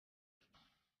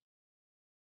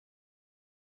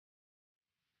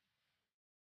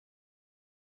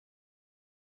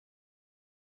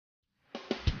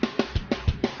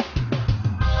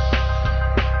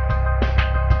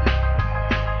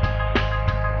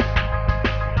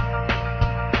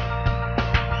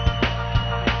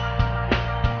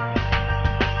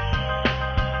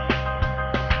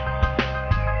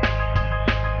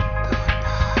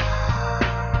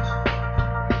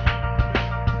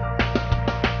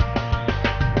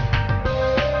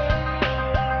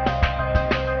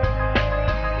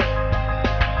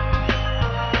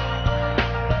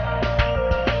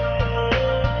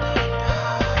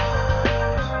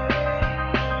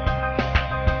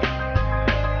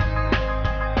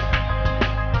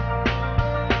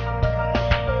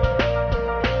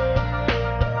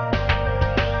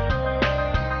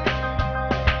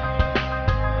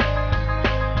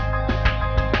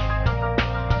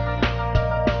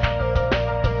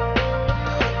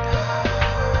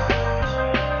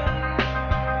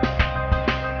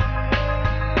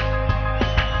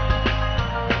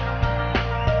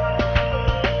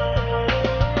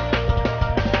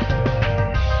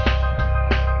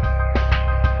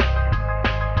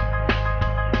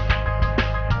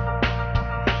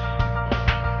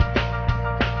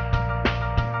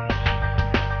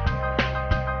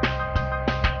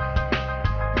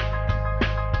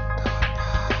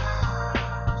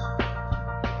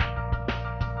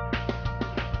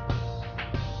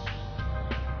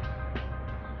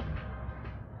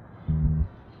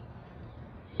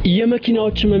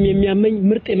የመኪናዎች ህመም የሚያመኝ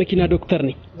ምርጥ የመኪና ዶክተር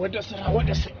ነኝ ወደ ስራ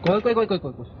ቆይ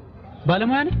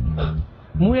ባለሙያ ነህ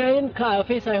ሙያዬን ካፌ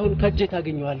ሳይሆን ከጄ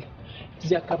ታገኘዋለህ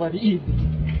እዚህ አካባቢ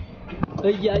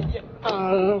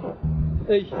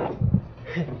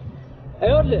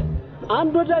አይወለ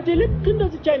አንድ ወዳጄ ልክ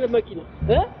እንደዚህ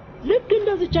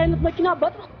አይነት መኪና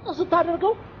በጣም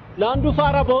ስታደርገው ለአንዱ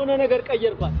ፋራ በሆነ ነገር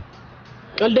ቀየርኳት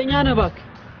ቀልደኛ ነህ እባክህ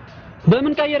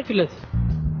በምን ቀየርክለት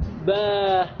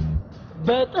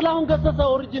በጥላውን ገሰሰ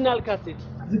ኦሪጂናል ካሴት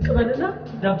ዝቅ በልና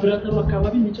ዳብራተሩ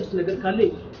አካባቢ የሚጨስ ነገር ካለ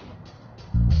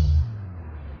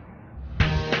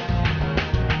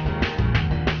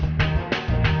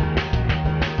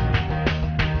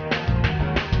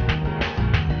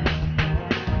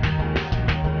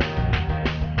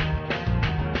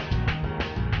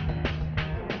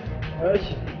እሺ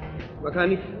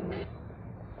መካኒክ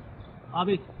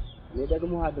አቤት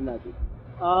ለደግሞ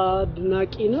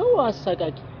አድናቂ ነው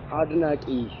አሳቃቂ አድናቂ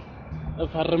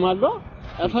እፈርማለሁ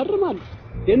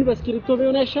ግን በስክሪፕቶ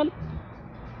ቢሆን አይሻል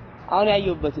አሁን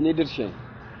ያየውበት እኔ ድርሻዬ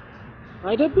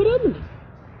አይደብርም እንዴ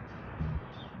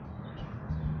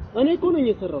እኔ እኮ ነኝ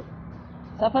የሰራው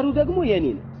ሰፈሩ ደግሞ የኔ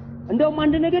ነው እንደውም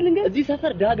አንድ ነገር ልንገር እዚህ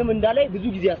ሰፈር ዳግም እንዳላይ ብዙ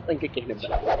ጊዜ አስጠንቅቄህ ነበር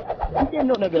እንዴት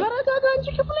ነው ነገር ተረጋጋ እንጂ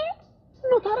ክፍሌ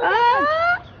ነው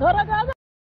ተረጋጋ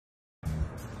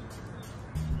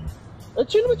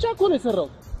እቺን ብቻ እኮ ነው የሰራው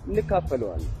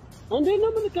እንካፈለዋለን እንዴት ነው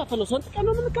የምንካፈለው ሰንጥቀን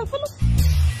ነው የምንካፈለው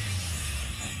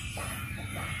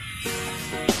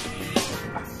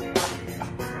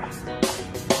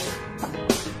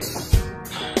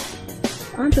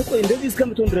አንተ ቆይ እንደዚህ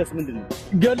እስከምትሆን ድረስ ምንድነው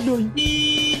ገሎኝ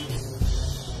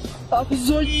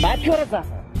አፍዞኝ ባትወረዛ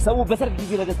ሰው በሰርግ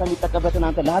ጊዜ ለደስታ የሚጠቀበትን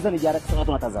አንተ ለሐዘን እያረክ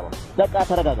ሰራቱን አታዛባው በቃ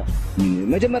ተረጋጋ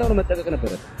መጀመሪያው መጠቀቅ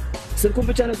ነበር ስልኩን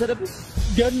ብቻ ነው ተደብቆ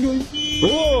ገሎኝ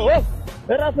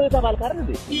ራስ ተባልክ አይደል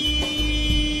እንዴ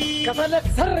ከፈለክ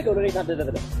ሰርገው ለኔ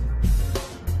ታደደብለ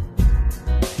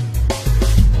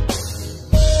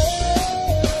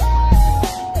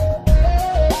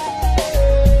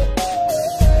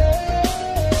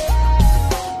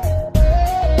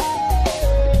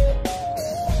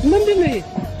ምንድነው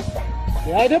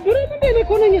ያይደብረም እንዴ ነው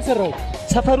ኮነኝ የሰራው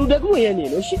ሰፈሩ ደግሞ የኔ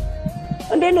ነው እሺ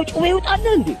እንዴት ነው ጩቤ ይውጣል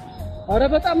እንዴ አረ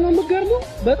በጣም ነው የምገርመው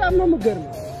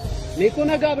ሌኮ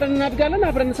ነገ አብረን እናድጋለን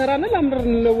አብረን እንሰራለን አምረን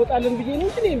እንለወጣለን ብዬ ነው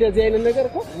እንጂ እንደዚህ አይነት ነገር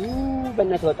እኮ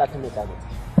በእናትህ በቃ ትመጣለህ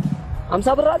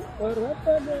 50 ብር አለ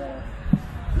ወራታለ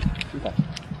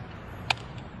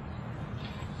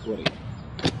ወሬ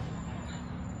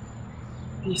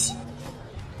ፒስ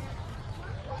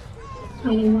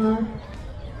አይማ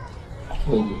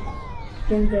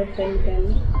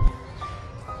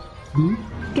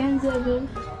ገንዘብ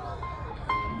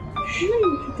ምን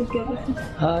ትገረፍ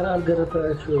አራ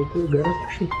አልገረፈሽ እኮ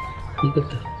ገረፍሽ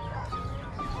ይገታ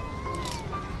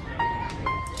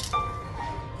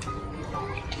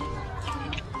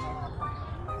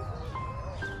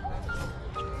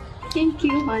Thank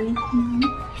you honey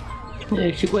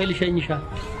እሺ ቆይ ልሸኝሻ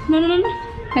no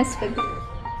አስፈልግ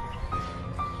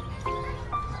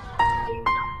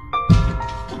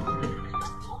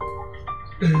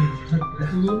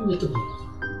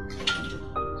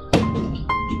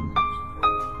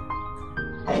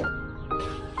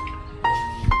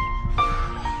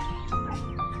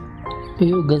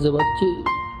ይሄው ገንዘባችን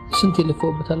ስንት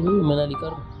ይለፈውበታል ወይ መናል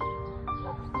ይቀር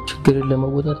ችግርን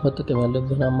ለመወጣት መጠቀም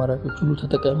ያለብን አማራጮች ሁሉ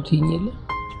ተጠቀምት ይኝለ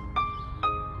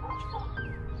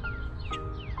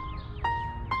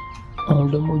አሁን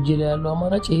ደግሞ እጄ ላይ ያለው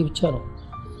አማራጭ ይሄ ብቻ ነው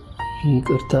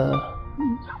ይቅርታ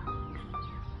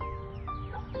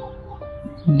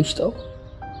ልሽጣው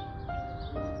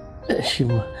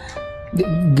እሺማ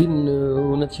ግን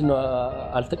እውነትሽ ነው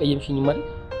አልተቀየምሽኝም ማለት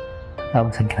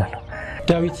አመሰግናለሁ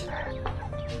ዳዊት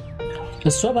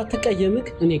እሷ ባትቀየምክ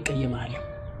እኔ እቀየማለሁ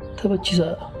ተበቺሳ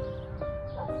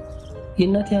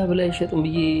የእናቴ አብላ ይሸጥም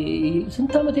ብዬ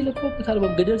ስንት አመት የለፈውበታል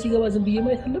በገደል ሲገባ ዝም ብዬ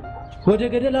ማየት አለ ወደ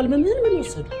ገደል አልበም ምን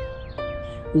ይወሰዱ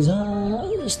እዛ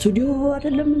ስቱዲዮ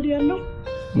አይደለም እንዴ ያለው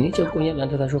እኔ ጨቆኛል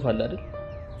አንተ ታሾፋለህ አይደል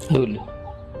ይኸውልህ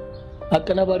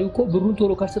አቀናባሪው እኮ ብሩን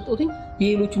ቶሎ ካልሰጠውኝ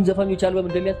የሌሎቹን ዘፋኞች አልበም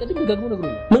እንደሚያስቀድም ደግሞ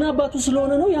ነግሮኛል ምን አባቱ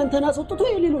ስለሆነ ነው ያንተን አስወጥቶ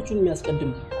የሌሎቹን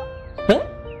የሚያስቀድም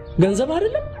ገንዘብ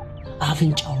አይደለም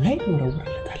አፍንጫው ላይ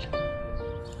ወረወረለታል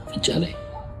አፍንጫ ላይ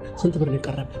ስንት ብር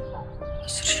የቀረበ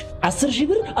 10,000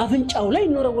 ብር አፍንጫው ላይ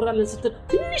እንወረወራለን ስትል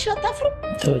ትንሽ አታፍርም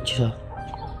ተወጪሳ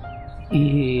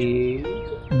ይሄ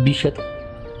ቢሸጥ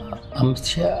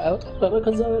 5,000 አይወጣም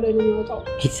ከዛ በላይ ነው የሚወጣው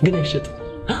ግን አይሸጥም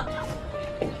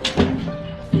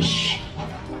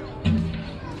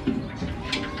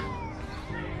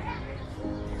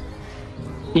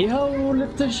ይኸው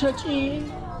ልትሸጪ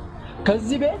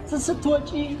ከዚህ ቤት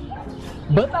ስትወጪ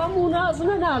በጣም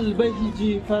አዝነናል በሂጂ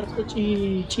ፈርጥጪ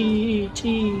ጪ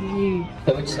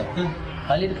ተበጭሳ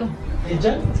አልሄድክም እጃ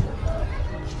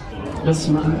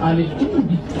በስማ አልሄድኩም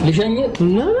ልሸኝ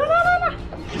ና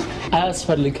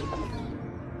አያስፈልግም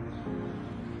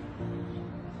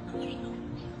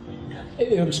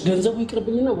ይኸውልሽ ገንዘቡ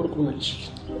ይቅርብኝና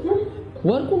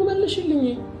ወርቁን መልሽልኝ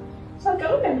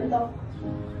ሳቀሩ ለምጣው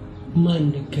ማን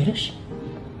ነገረሽ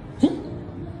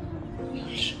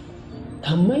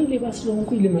ታማኝ ሌባ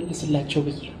ስለሆንኩኝ ልመልስላቸው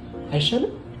ብዬ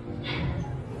አይሻልም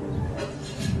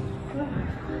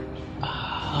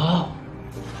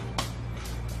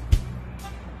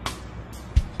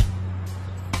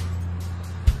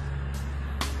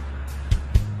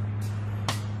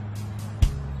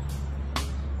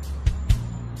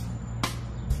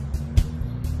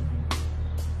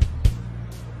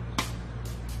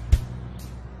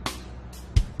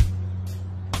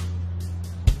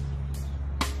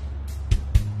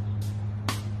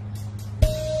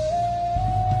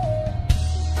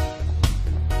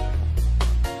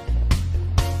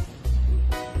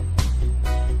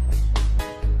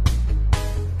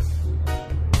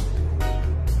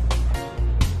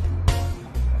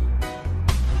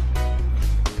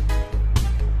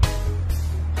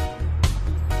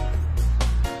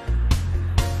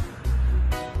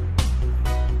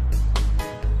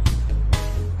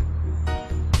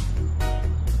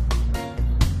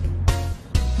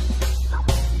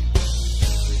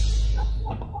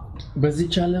በዚህ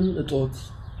ቻለም እጦት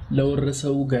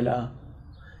ለወረሰው ገላ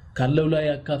ካለው ላይ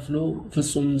ያካፍሎ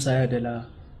ፍጹም ሳያደላ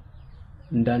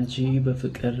እንዳንቺ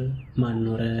በፍቅር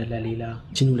ማንኖረ ለሌላ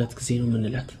ችን ሁለት ጊዜ ነው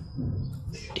ምንላት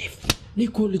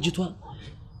ኒኮ ልጅቷ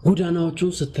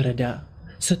ጎዳናዎቹን ስትረዳ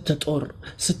ስትጦር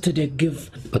ስትደግፍ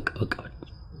በቃ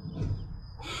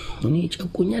እኔ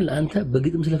ጨቁኛል አንተ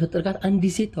በግጥም ስለፈጠርካት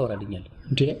አንዲ ሴት ታወራልኛል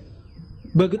እንዴ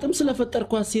በግጥም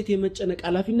ስለፈጠርኳት ሴት የመጨነቅ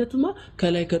ኃላፊነትማ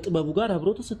ከላይ ከጥበቡ ጋር አብሮ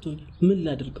ተሰጥቶኛል ምን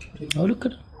ላድርግ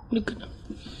ልክ ነው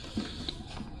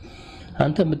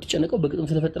አንተ የምትጨነቀው በግጥም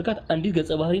ስለፈጠርካት አንዲት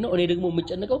ገጸ ባህሪ ነው እኔ ደግሞ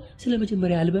የምጨነቀው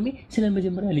ስለመጀመሪያ አልበሜ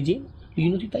ስለመጀመሪያ ልጄ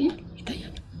ልዩነት ይታያል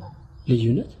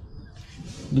ልዩነት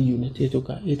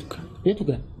የቱ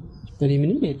ጋር እኔ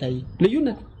ምንም አይታይ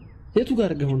ልዩነት የቱ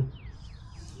ጋር ገሆነ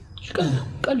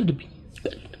ቀልድብኝ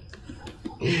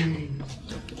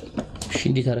እሺ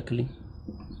እንዴት አረክልኝ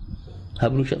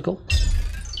ሀብሉ ሸጥከው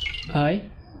አይ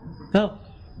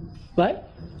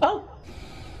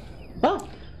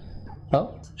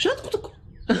ሸጥኩት እኮ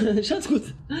ሸጥኩት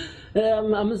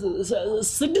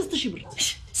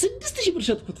 6000 ብር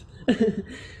ሸጥኩት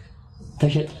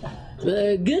ተሸጠ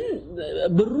ግን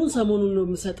ብሩን ሰሞኑን ነው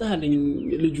የምሰጥህ አለኝ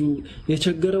ልጁ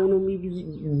የቸገረው ነው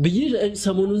ብዬ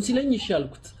ሰሞኑን ሲለኝ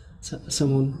ይሻልኩት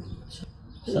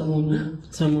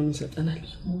ሰሞኑን ሰጠናል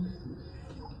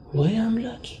ወይ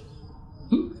አምላኬ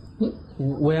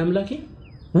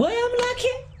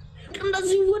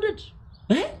እንደዚህ ወደድ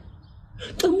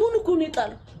ጥሙን እኮ ነው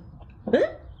የጣለው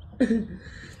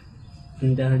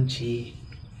እንዳንቺ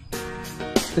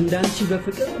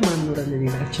በፍቅር ማንኖረ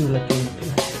ለሌላችን ለከኝ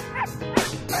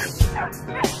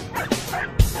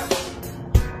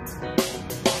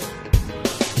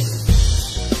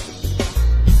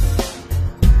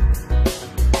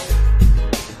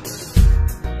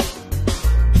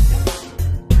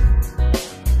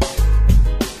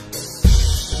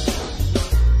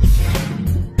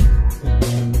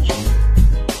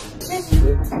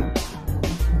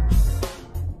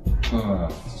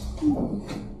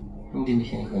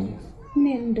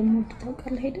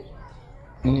ታውቃለህ አይደል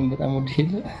እኔም በጣም ወድሽ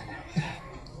የለ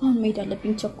አሁን መሄድ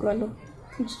አለብኝ ቸኩላለሁ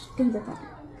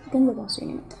ገንዘብ አስወኝ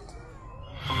መጣት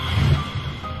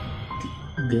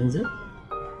ገንዘብ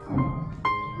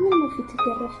ምን ነው ፊት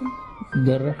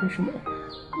ገረፈሽ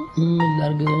ምን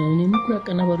ላርግ እኔም እኮ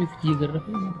ያቀናባሪው ፊት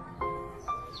እየገረፈኝ ነው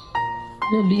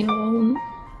ለሊያውን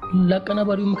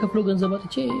ላቀናባሪው የምከፍለው ገንዘብ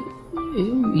አጥቼ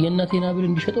የእናቴን ሀብል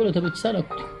እንዲሸጠው ለተበችሳ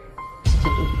ላኩት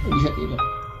ይሸጠው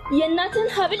የእናትን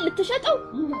ሀብል ልትሸጠው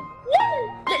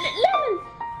ለምን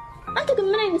አንተ ግን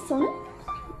ምን አይነት ሰው ነህ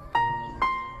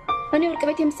እኔ ወርቅ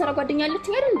ቤት የምሰራ ጓደኛ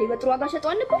አለችኝ አይደል እንዴ በጥሩ ዋጋ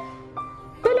ሸጠው አንበል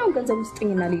በላውን ገንዘብ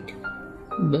ውስጥኝና ልሂድ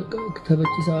በቃ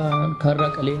ተበችሳ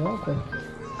ካራቀሌ ነው እኮ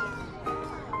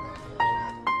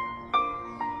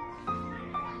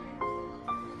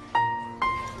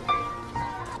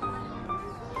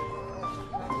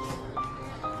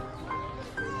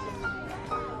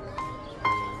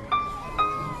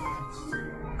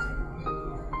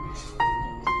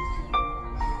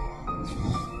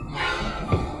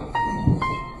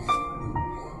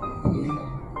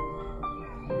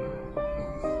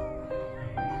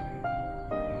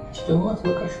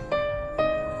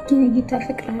ጌታ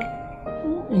ፍቅራል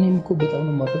እኔም እኮ በጣም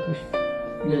ነው ማፈቅርሽ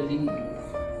ለሊ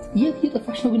የት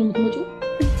የጠፋሽ ነው ግን የምትመጪው?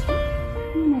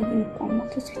 ምን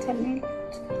ቆማት ሆስፒታል ነው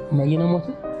ያለሁት። ማየና ሞተ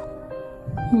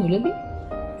ነው ለሊ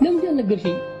ለምን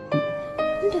ያልነገርሽኝ?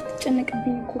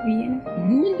 እንዳትጨነቅብኝ እኮ ብዬ ነው።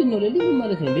 ምንድነው ለሊ ምን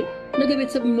ማለት ነው እንዴ? ነገ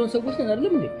ቤተሰብ ምን ነው ሰዎች ነን አይደል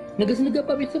እንዴ? ነገ ስንገባ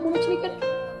ቤተሰብ ሆነችን ይቀር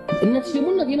እናትሽ ደግሞ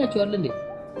እናቴ ናቸው አይደል እንዴ?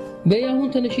 በያሁን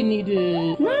ተነሽ እንሂድ።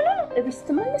 እቤት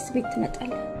ስትመለስ ቤት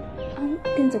ትመጣለህ። አሁን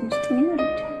ገንዘብ ውስጥ ምን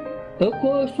አለች እኮ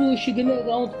እሱ እሺ ግን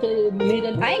አሁን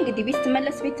መሄዳል። አይ እንግዲህ ቤት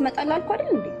ስትመለስ ቤት ትመጣለህ አልኩ አይደል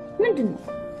እንዴ? ምንድነው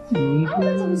አሁን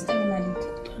ገንዘብ ውስጥ ምን አለች?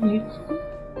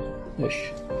 እሺ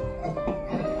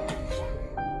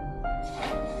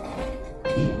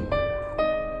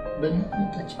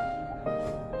በእናትህ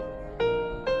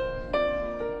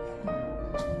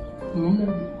ምን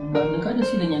ባንካ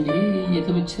ደስ ይለኛል እንዴ?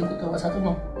 የተበጨ ቁጠባ ሳጥን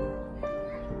ነው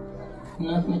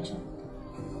እናት ነች።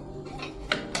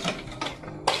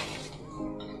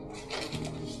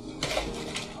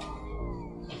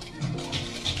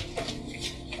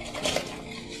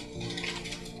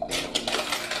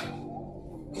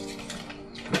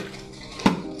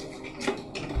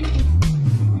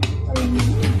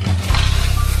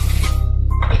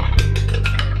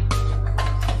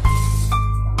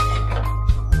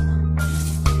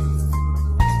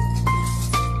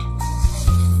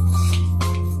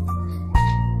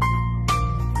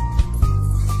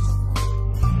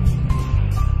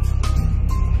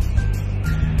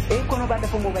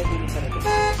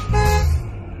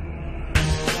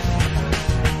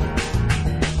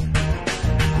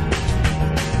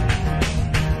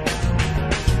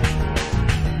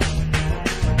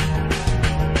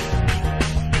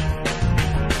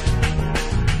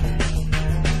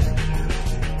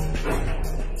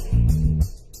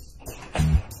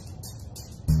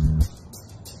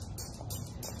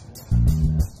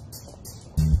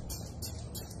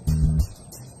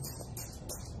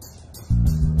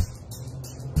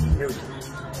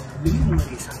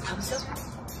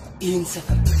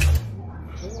 ሰፈር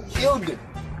ይወድ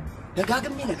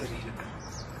ደጋግሜ ነገር የለም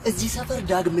እዚህ ሰፈር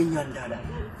ዳግመኛ እንዳላ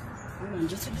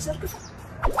እንጂ ስለሰርኩ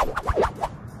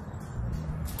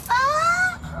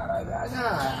አራዳ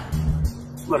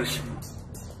ወርሽ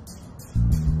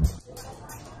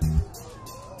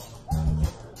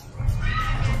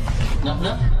ናና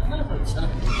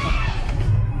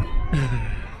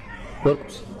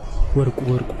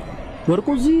ወርቁ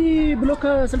እዚህ ብሎክ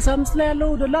 65 ላይ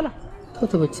ያለው ደላላ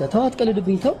ተበቻ ተዋት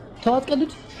ቀልድብኝ ተዋት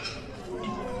ቀልድ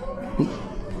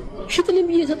ሽትልም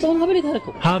እየሰጠው ሀብል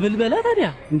የታረከው ሀብል በላ ታዲያ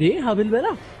እንዴ ሀብል በላ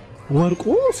ወርቁ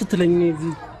ስትለኝ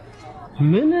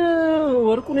ምን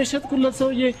ወርቁን የሸጥኩለት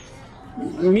ሰውዬ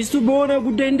ሚስቱ በሆነ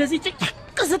ጉዳይ እንደዚህ ጭቅ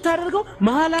ስታደርገው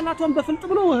መሐላናቷን በፍልጥ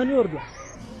ብሎ ወህኒ ወርዷል።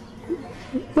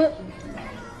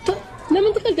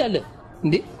 ለምን ትቀልዳለህ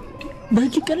እንዴ?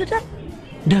 በህግ ይቀለዳል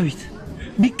ዳዊት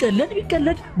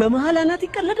ቢቀለድ በመሐላናት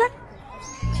ይቀለዳል።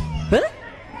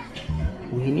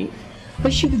 ወይኔ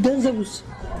እሺ ገንዘቡስ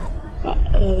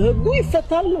ህጉ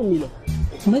ይፈታል ነው የሚለው።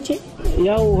 መቼ?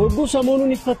 ያው ህጉ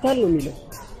ሰሞኑን ይፈታል ነው የሚለው።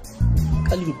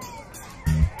 ቀልድ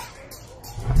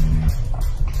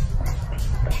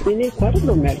እኔ እኮ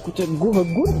አይደለም ያልኩት ህጉ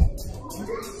ነው።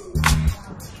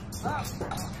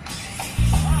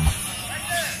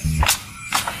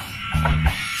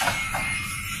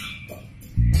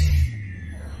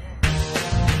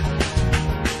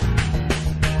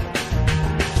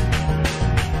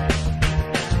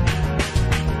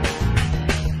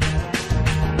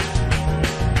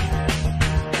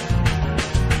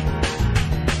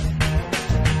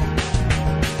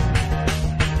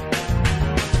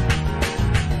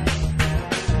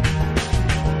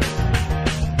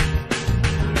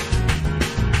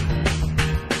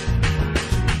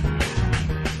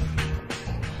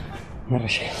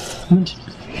 መረሻ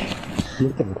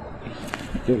ምንድነው?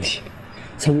 እሺ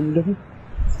ሰሞኑን ደግሞ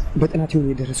በጥናት የሆነ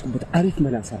የደረስኩበት አሪፍ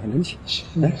መላሳ አለ እንጂ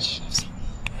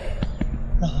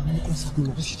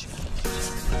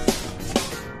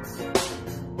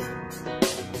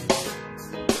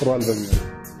ጥሯል በሚል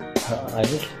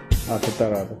አይደል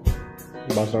አትጠራራ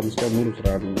በ15 ቀን ሙሉ ስራ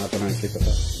ማጠናቀቅ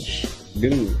ይጠፋል።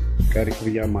 ግን ቀሪ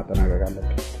ክፍያ ማጠናቀቅ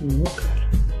አለበት።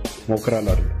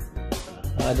 ሞክራለሁ አይደል?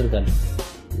 አድርጋለሁ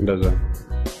እንደዛ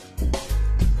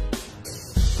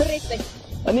ብሬት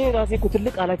እኔ ራሴ እኮ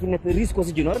ትልቅ ኃላፊነት ሪስክ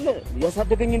ወስጄ ነው አይደል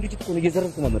ያሳደገኝ እንጂ እኮ ነው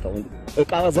እየዘረፍኩ ማመጣው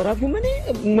እቃ ዘራፊው ምን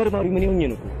መርማሪው ምን ይሆን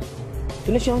ነው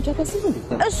ትንሽ አንቺ አታስብ እንዴ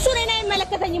እሱ እኔን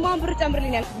አይመለከተኝም ማን ብር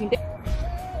ጨምርልኝ ያልኩኝ እንዴ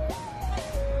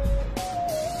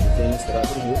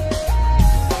ተነስተራቱ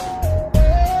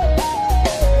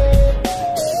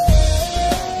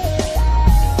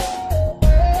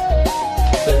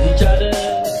በዚቻለ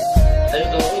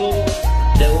አይቶ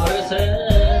ደወረሰ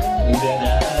እንደና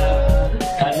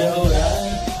ካለውራ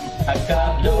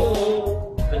አካባቢ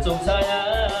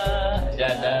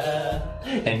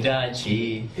ካንቺ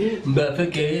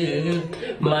በፍቅር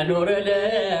ማኖር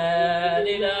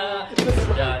ለሌላ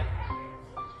ይወስዳል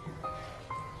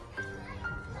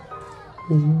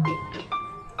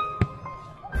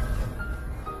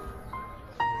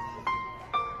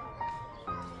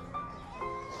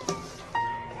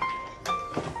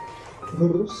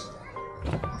ብሩስ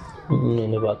እኔ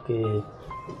እባክህ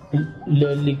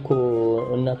ለሊኮ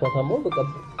እናቷ ታማው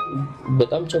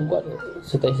በጣም ጨንቋል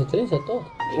ስተኝ ሰጠው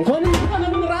እንኳን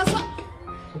ምን ራሳ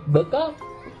በቃ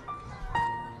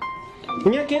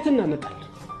እኛ ከየት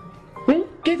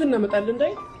እናመጣለን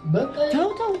እንዳይ በቃ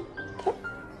ተው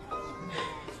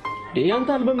ያንተ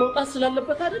አልበም መውጣት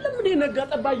ስላለበት አይደለም እንዴ ነጋ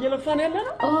ጠባ እየለፋን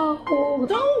ያለነው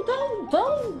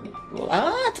ተው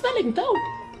አትበለኝ ተው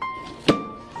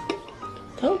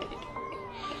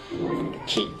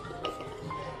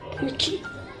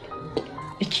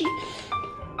እቺ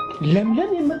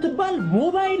ለምለም የምትባል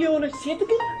ሞባይል የሆነች ሴት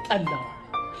ግን ጠላው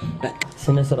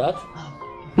ስነ ስርዓት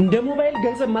እንደ ሞባይል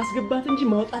ገንዘብ ማስገባት እንጂ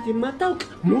ማውጣት የማታውቅ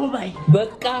ሞባይል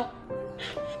በቃ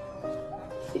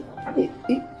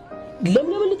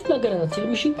ለምለም ልትናገራት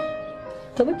አትችልም እሺ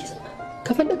ተበቂስ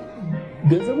ከፈለግ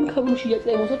ገንዘቡን ከብሩ ሽያጭ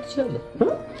ላይ መውሰድ ትችላለህ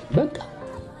በቃ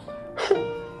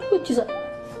ተበቂስ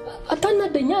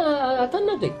አታናደኝ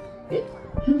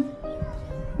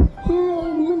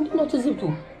ምንድነው ተዝብቱ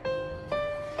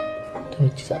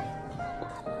ተበቂስ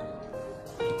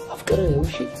አፍቅረ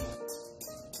እሺ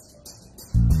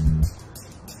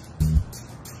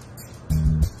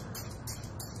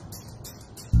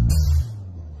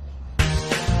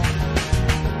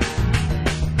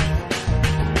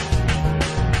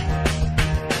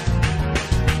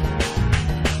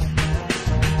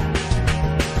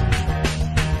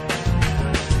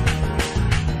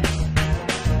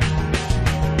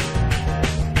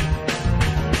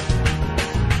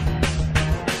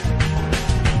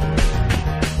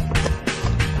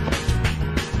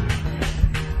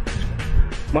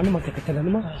ማንም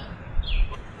አልተከተለንማ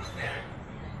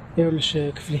ይኸውልሽ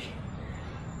ክፍሌ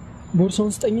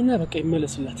ቦርሳውን ስጠኝና በቃ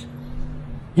ይመለስላት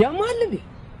ያማል እንዴ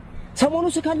ሰሞኑ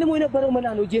ስካልሞ የነበረው መላ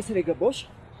ነው ጄስር የገባውሽ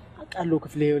አቃለው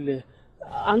ክፍሌ ይኸውልህ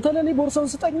አንተ ለኔ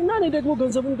ቦርሳውን ስጠኝና እኔ ደግሞ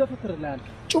ገንዘቡን ገፈትርልሃለሁ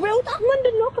ጩቤው ጣ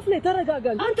ምንድነው ክፍሌ ተረጋጋ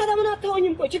አንተ ለምን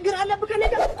አታወኝም ቆይ ችግር አለብህ ከኔ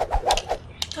ጋር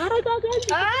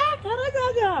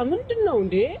ተረጋጋ ምንድነው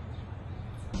እንዴ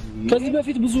ከዚህ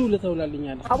በፊት ብዙ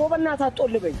ለተውላልኛል አቦ በእናትህ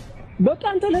አጥጦልበኝ በቃ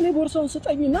አንተ ለኔ ቦርሳውን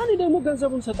ስጠኝና እኔ ደግሞ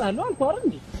ገንዘቡን ሰጣለሁ አልኩ አይደል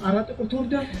እንዴ አራት ቁጥር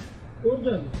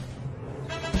ትወርዳለህ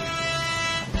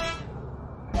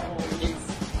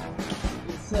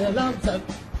ሰላም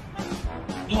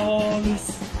ፖሊስ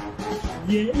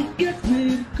የእገት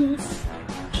ምርኩስ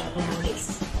ፖሊስ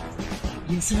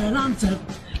የሰላም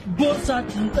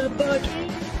ቦርሳችን ጠባቂ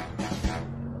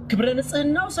ክብረ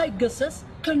ንጽህናው ሳይገሰስ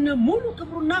ከነ ሙሉ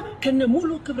ክብሩና ከነ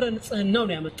ሙሉ ክብረ ንጽህናው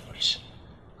ነው ያመጣውልሽ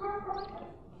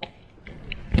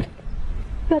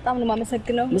በጣም ነው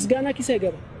ማመሰግነው ምስጋና ኪስ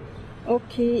አይገባ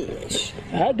ኦኬ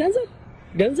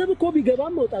ገንዘብ እኮ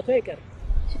ቢገባም መውጣቱ አይቀር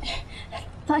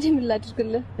ታዲያ ምን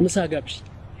ላድርግልህ ምሳ ጋብሽ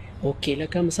ኦኬ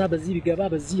ለካ ምሳ በዚህ ቢገባ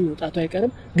በዚህ መውጣቱ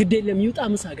አይቀርም ግድ የለም ይውጣ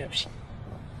ምሳ ጋብሽ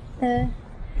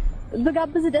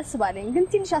በጋብዝ ደስ ባለኝ ግን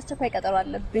ትንሽ አስቸኳይ ቀጠሮ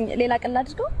አለብኝ ሌላ ቀን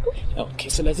ላድርገው ኦኬ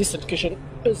ስለዚህ ስልክሽን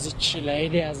እዚች ላይ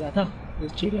ለያዛታ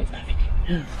እዚች ላይ ጻፊ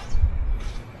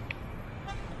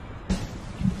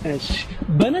እሺ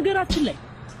በነገራችን ላይ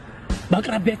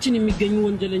በአቅራቢያችን የሚገኙ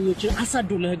ወንጀለኞችን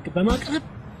አሳዶ ለህግ በማቅረብ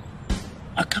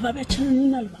አካባቢያችንን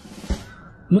እናልባ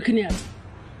ምክንያት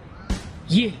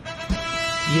ይህ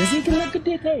የዜግነት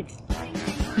ግዴታ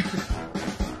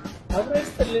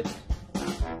አብረስጥልኝ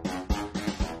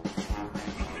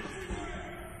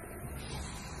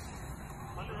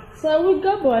ሰው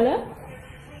ገባለ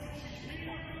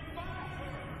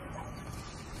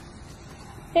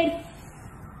ሄይ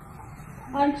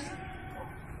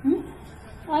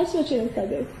አይሶች ነው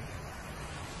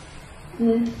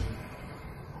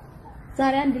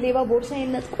ዛሬ አንድ ሌባ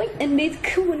ቦርሳዬን ነጥቆኝ እንዴት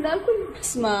ክው እንዳልኩኝ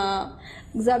ስማ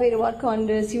እግዚአብሔር ባርከው አንድ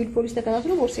ሲቪል ፖሊስ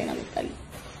ተከታትሎ ቦርሳዬን አመጣልኝ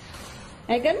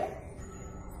አይገርም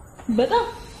በጣም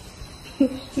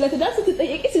ስለተዳስ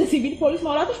ስትጠይቂ ስለ ሲቪል ፖሊስ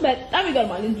ማውራትሽ በጣም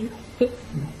ይገርማል እንጂ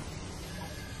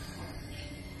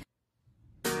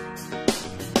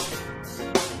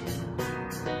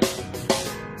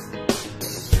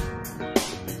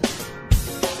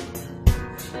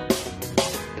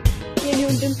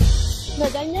የኔውንድም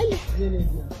ታዳኛል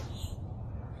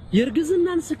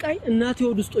የርግዝናን ስቃይ እናቴ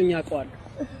ወድ ውስጥኛ አቋል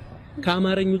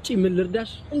ከአማርኛ ውጪ ምን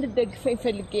ልርዳሽ እንድትደግፈኝ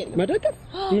ፈልጌ ነው መደገፍ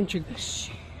ምን ችግር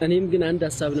እኔም ግን አንድ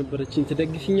ሐሳብ ነበረችኝ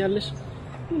ትደግፊኛለሽ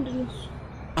ምንድነው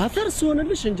አፈር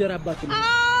ሶንልሽ እንጀራ አባቱ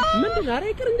ምንድን አረ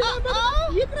ይቅር እንጀራ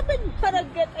ይቅርብኝ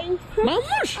ተረገጠኝ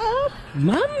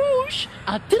ማሙሽ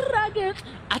አትራገጥ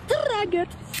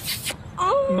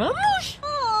ማሙሽ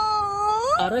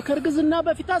አረ ከርግዝና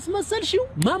በፊት አስመሰልሽው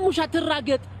ማሙሽ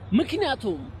አትራገጥ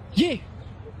ምክንያቱም ይህ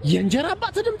የእንጀራ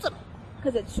አባት ድምጽ ነው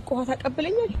ከዚህ ሱቅ ውሃ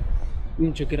ታቀብለኛል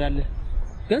ምን ችግር አለ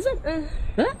ገንዘብ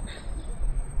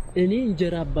እኔ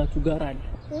እንጀራ አባቱ ጋር አለ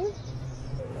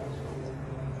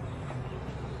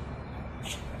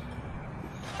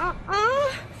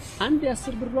አንድ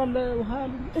 10 ብር አለ ውሃ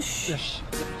አለ እሺ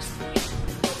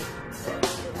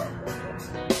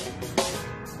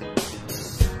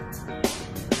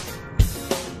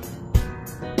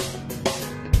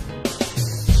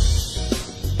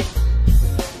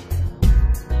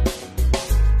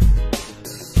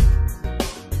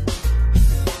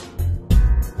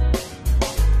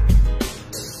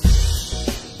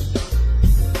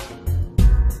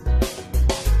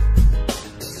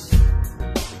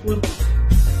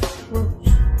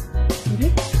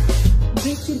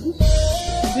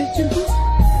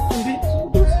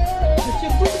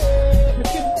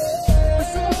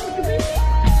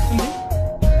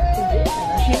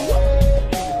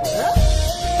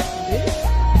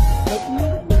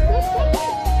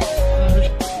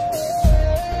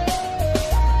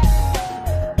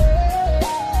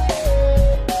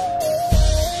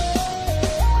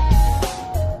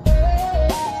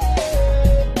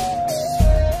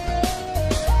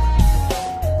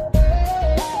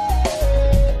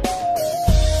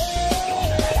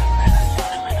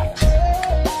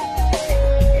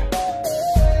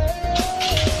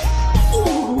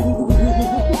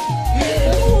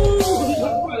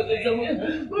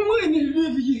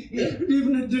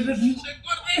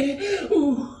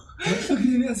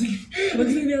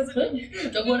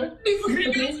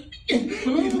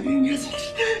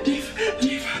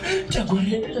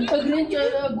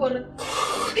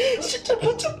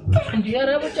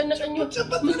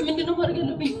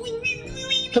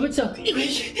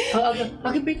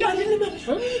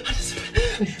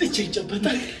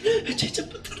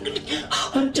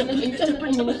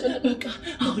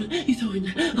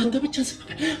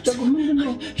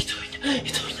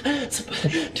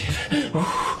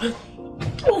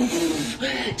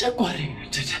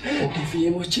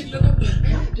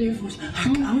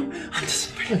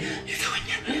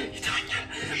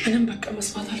أنا بقى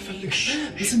مسمات الفلك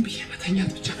اسم بيه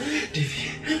متانيات بجا ديفي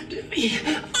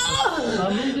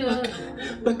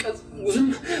بقى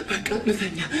زم بقى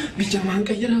متانيا بيجمع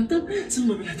نغيرات زم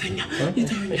متانيا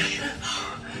يتوينا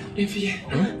ديفي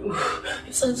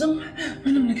زم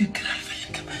ምንም ንግግር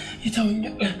አልፈልግም ይተውኛ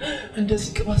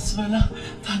እንደዚህ ቅባስ በላ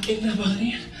ታቀለ ባህሪ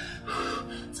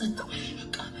ጸጥ በይ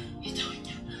በቃ ይተውኛ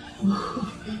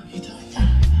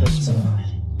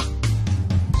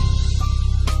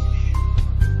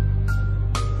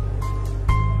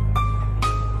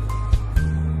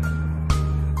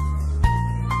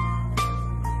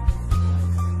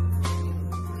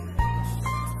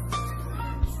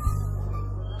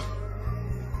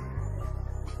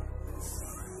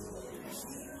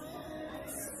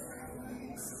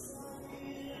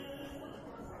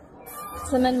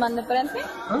ዘመን ማን ነበር አንተ?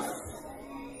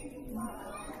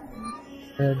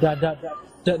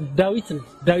 ዳዊት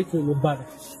ነው የሚባለው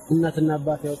እናትና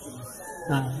አባት ያወጡ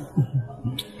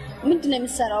ምንድነው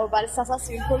የሚሰራው ባለሳሳስ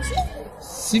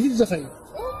ሲቪል ዘፋኝ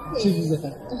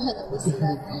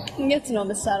የት ነው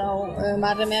የሚሰራው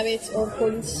ማረሚያ ቤት ኦር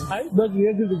ፖሊስ አይ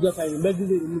በግል ዘፋኝ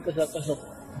በጊዜ የሚንቀሳቀሰው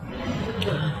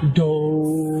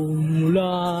ዶላ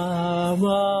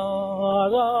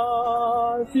ማራሲዶ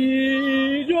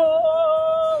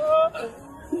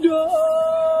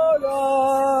Dola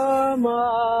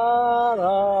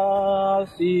marasidu.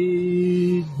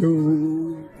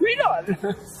 Winal.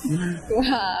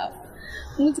 Wow.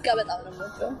 ሙዚቃ በጣም ነው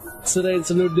የምወደው ስራዬን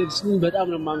ስለወደድሽኝ በጣም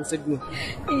ነው የማመሰግነው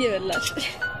እየበላሽ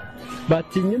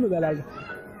ባትኝም እበላለሁ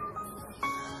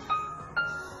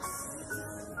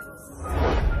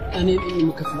እኔ ነኝ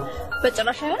የምከፍለው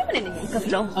በጭራሽ አይሆንም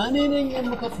እኔ ነኝ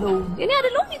የምከፍለው እኔ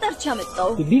አይደለሁም ይጣርቻ መጣው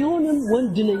ቢሆንም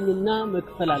ወንድ ነኝና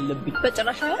መክፈል አለብኝ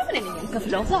በጭራሽ አይሆንም እኔ ነኝ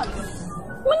የምከፍለው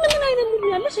ምን አይነት ሙሉ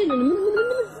ያለሽ ሄለን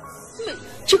ምን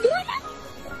ችግር አለ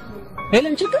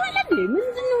ሄለን ችግር አለ እንዴ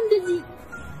ምንድነው እንደዚህ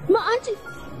ማአንቺ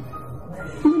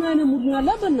ምን አይነት ሙሉ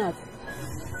ያለ በእናት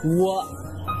ዋ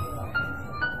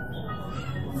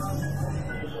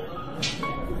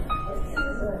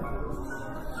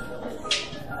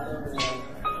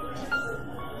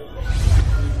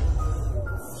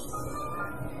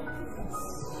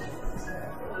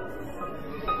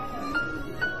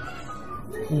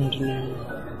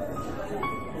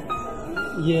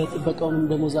የጥበቃውን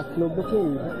ደሞዝ አክለውበት ነው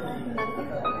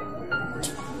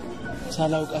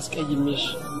ሳላውቅ አስቀይሜሽ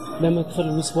ለመክፈል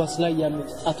ውስዋስ ላይ ያሉት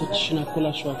ጣቶችሽን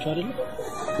አኮላሽዋቸው አይደል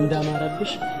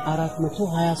እንዳማረብሽ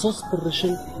 423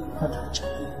 ብርሽን ፈታች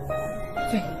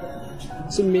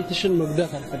ስሜትሽን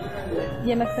መግዳት አልፈልግም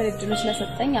የመክፈል እድሉ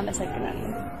ስለሰጠኝ አመሰግናለሁ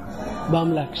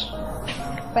በአምላክሽ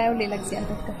ባይው ሌላ ጊዜ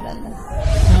አንተ ትከፍላለህ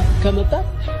ከመጣ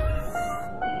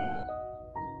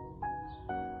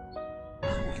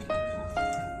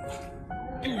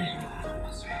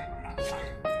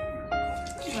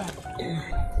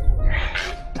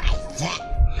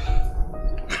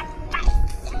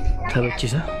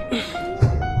ተበችሳ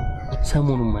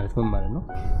ሰሞኑን ማለት ምን ማለት ነው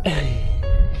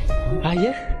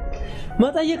አየህ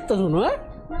ማጣየቅ ጥሩ ነው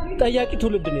ጠያቂ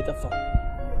ትውልድ ነው የጠፋው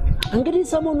እንግዲህ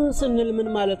ሰሞኑን ስንል ምን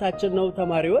ማለታችን ነው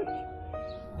ተማሪዎች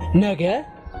ነገ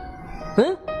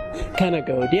ከነገ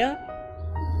ወዲያ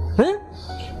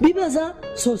ቢበዛ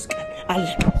 3 ቀን አለ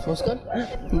 3 ቀን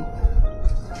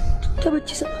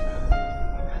ተበችሳ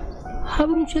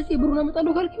ሀብሩን ሸጪ ብሩን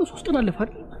አመጣለሁ ካልከው 3 ቀን አለፋል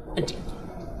እንዴ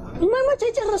ማማቼ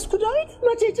ጨረስኩ ዳዊት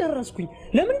ማቼ ጨረስኩኝ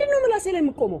ለምንድን ነው ምላሴ ላይ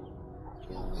የምቆመው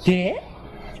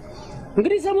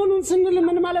እንግዲህ ሰሞኑን ስንል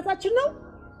ምን ማለታችን ነው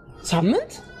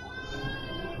ሳምንት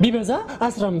ቢበዛ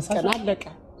 15 ቀን አለቀ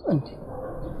እንዴ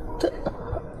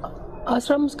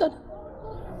 15 ቀን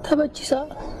ተበችሳ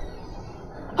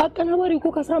አቀናባሪው እኮ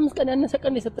ከ15 ቀን ያነሰ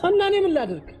ቀን የሰጠ እና እኔ ምን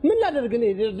ላደርግ እኔ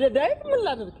ዳዊት ምን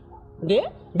ላደርግ እንዴ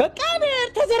በቃ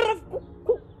ተዘረፍኩ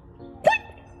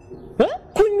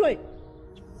ኩኝ ወይ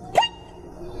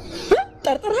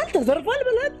ጠርጥራል ተዘርፏል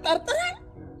ብለህ ጠርጥራል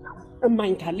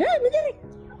እማኝ ካለ ንገረኝ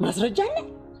ማስረጃ አለ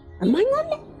እማኝ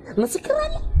አለ ምስክር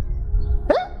አለ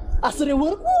አስሬ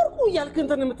ወርቁ እያልክ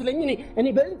እንትን የምትለኝ እኔ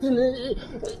በእንትን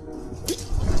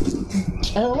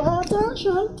ጨዋታ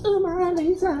ሻልጥማለኝ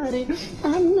ዛሬ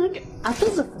አነቅ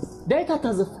አትዘፍ ዳይታ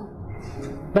አታዘፍ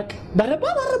በቃ በረባ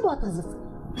አታዘፍ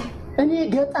እኔ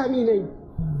ገጣሚ ነኝ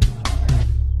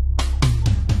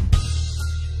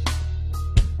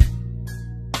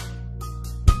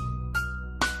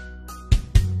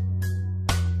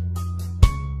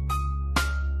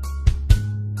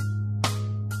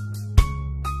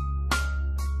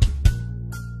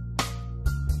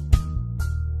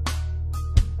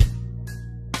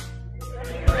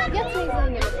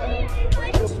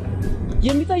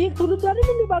የሚጠይቅ ትውልድ አይደል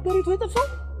እንዴ ባገሪቱ የጠፋው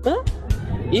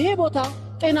ይሄ ቦታ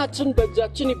ጤናችን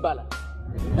በእጃችን ይባላል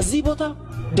እዚህ ቦታ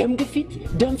ደም ግፊት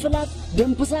ደም ፍላት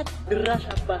ደም ብዛት ድራሽ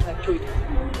አባታቸው ይጣ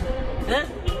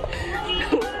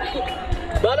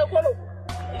ባለቆሎ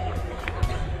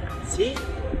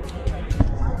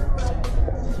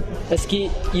እስኪ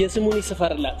የስሙን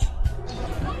ይስፈርላት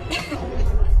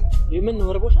የምን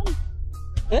ወርቦሻል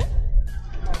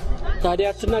ታዲያ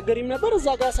አትናገሪም ነበር እዛ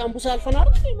ጋር ሳምቡሳ አልፈና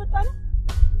አይደል ይመጣል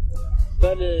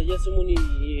በል የስሙን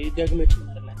ደግመች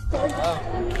ይመርላል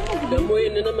ደሞ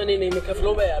የነንም እኔ ነኝ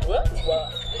የምከፍለው በያድ ዋ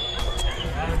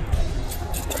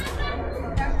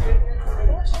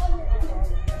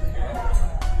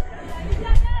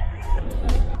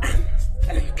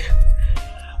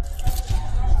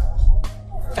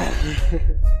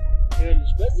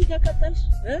ይልሽ በዚህ ከቀጠልሽ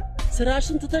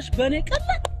ስራሽን ትተሽ በኔ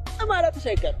ቀላል ማለትሽ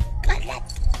አይቀር ቀላል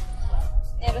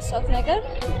የረሳሁት ነገር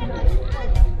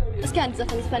እስኪ አንድ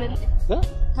ዘፈን ዝፈንልኝ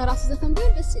ከራስ ዘፈን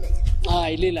ቢሆን ደስ ይለኛል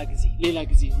አይ ሌላ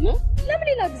ጊዜ ነው ለምን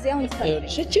ሌላ ጊዜ አሁን ዝፈን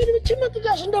እቺን ብቻ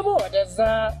መጥጋሽ እንደሞ ወደዛ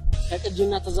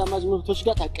ከቅጅና ተዛማጅ መብቶች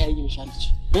ጋር ታቀያይምሻለች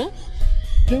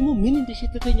ደሞ ምን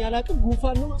እንደሸተተኝ አላቅም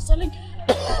ጉንፋን ነው መሰለኝ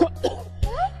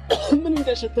ምን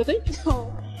እንደሸተተኝ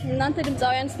እናንተ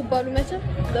ድምጻውያን ስትባሉ መቼ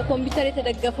በኮምፒውተር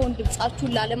የተደገፈውን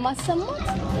ድምጻችሁን ላለማሰማት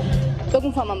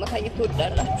በጉንፋን ማመካኘት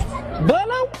ትወዳላችሁ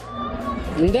በላው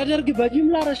እንደደርግ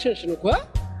በጅምላ ረሸሽ ነው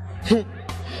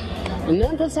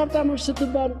እናንተ ሳብታሞች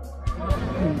ስትባሉ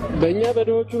በእኛ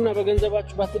በደዎቹና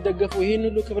በገንዘባችሁ ባትደገፉ ይሄን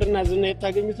ሁሉ ክብርና ዝና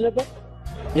የታገኙት ነበር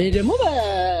እኔ ደግሞ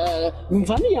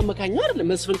በጉንፋን ያመካኛው አይደለም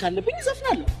መስፈን ካለብኝ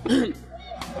ዘፍናለሁ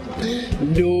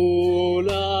ዶላ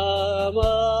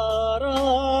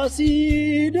ማራሲዳ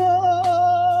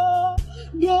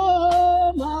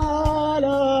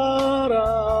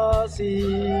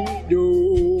ዶማላራሲዶ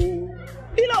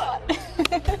ይላል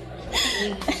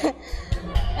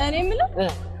እኔ ምለው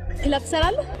ክለብ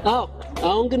ሰራለህ አዎ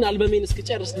አሁን ግን አልበሜን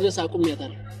እስከጨርስ ድረስ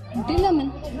አቁሜያታለሁ ለምን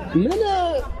ምን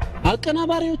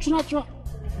አቀናባሪዎቹ ናቸው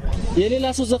የሌላ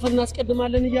ሰው ዘፈን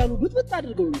እናስቀድማለን ይያሉ ብጥብጥ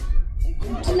አድርገው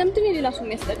ለምንድን የሌላ ሰው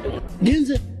የሚያስቀድሙ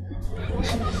ገንዘብ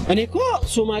እኔ እኮ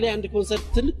ሶማሊያ አንድ ኮንሰርት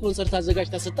ትልቅ ኮንሰርት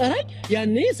አዘጋጅታ ሰጣራይ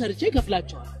ያኔ ሰርቼ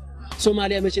ከፍላቸዋል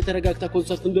ሶማሊያ መቼ ተረጋግታ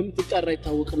ኮንሰርት እንደምትጠራ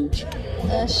ይታወቅም እንጂ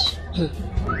እሺ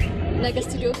ነገ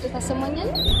ስቱዲዮ ውስጥ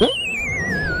ታሰማኛለህ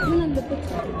ምን አለበት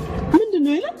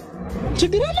ምንድነው ይላል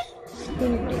ችግር አለ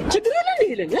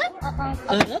ይላል ሄለን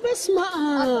ኧረ በስመ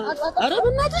አብ ኧረ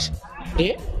በእናትሽ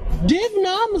ዴቭና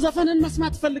ዘፈንን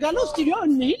መስማት ፈልጋለሁ ስቱዲዮ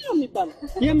እንሂድ ነው የሚባለው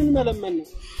የምን መለመን ነው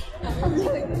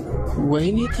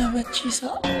ወይኔ ተበቺሳ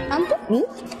አንተ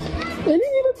እኔ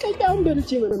በቃ በልቼ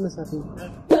መነሳት ነው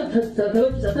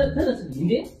ተነስ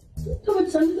እንዴ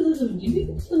ተበቺሳ እንዴ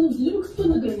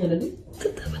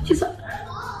ተበቺሳ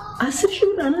 10 ሺህ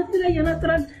ብር አናት ላይ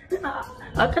ያናጥራል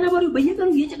አቀናባሪው በየቀኑ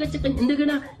እየጨቀጨቀኝ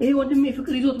እንደገና ይሄ ወንድሜ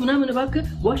ፍቅር ይዞት ምናምን ባከ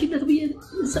ዋሽለት ብዬ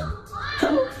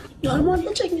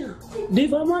ያልማለጨኛ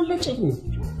ዴቫ ማለጨኝ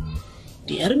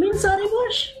ermen ዛሬ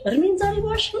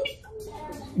ባሽ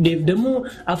ዴቭ ደግሞ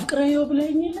አፍቅራየው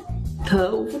ብለኝ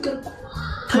ተው ፍቅር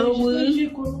ተው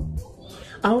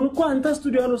አሁን እኮ አንተ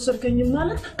ስቱዲዮ አልወሰድከኝም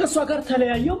ማለት ከሷ ጋር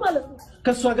ተለያየው ማለት ነው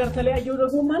ከሷ ጋር ተለያየው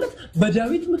ደግሞ ማለት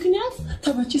በዳዊት ምክንያት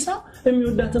ተበቺሳ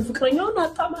የሚወዳትን ፍቅረኛውን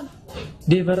አጣ ማለት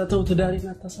ዴቨረተው ትዳሪና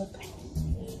ተሳጣኝ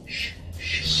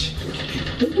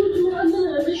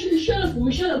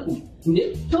ምሻልኩ እንዴ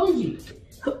ተውጂ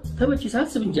ተበቺሳ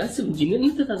አስብ እንጂ ምን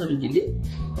ተታዘብ እንጂ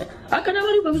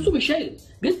አቀናባሪው በፍጹም ይሻል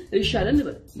ግን ይሻላል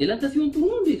ነበር ሌላንተ ሲሆን ጥሩ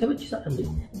እንዴ ተበቺሳ እንዴ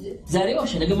ዛሬ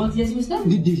ዋሽ ነገ ማትያዝ ይመስላል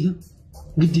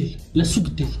ግዴል ለሱ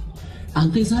ግዴል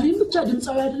አንተ ዛሬም ብቻ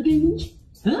ድምጻው ያድርገኝ እንጂ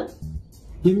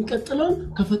የሚቀጥለውን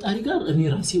ከፈጣሪ ጋር እኔ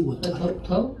ራሴ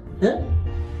ወጣው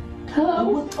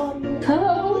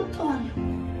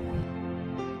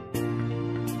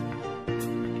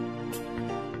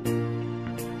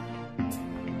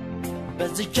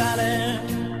በዝቻለ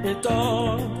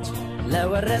እጦት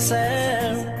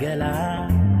ለወረሰው ገላ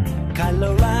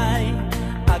ካለው ላይ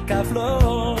አካፍሎ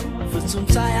ፍጹም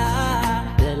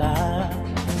ሳያደላ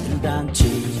እንዳንቺ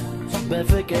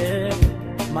በፍቅር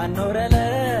ማኖረለ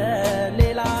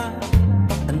ሌላ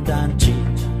እንዳንቺ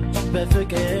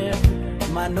በፍቅር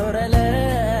ማኖረለ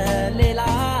ሌላ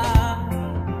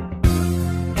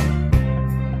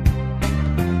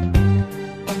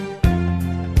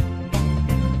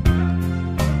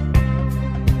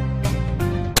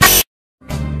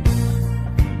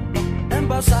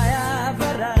Saya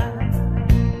vera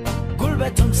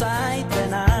gulbetum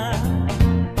saitena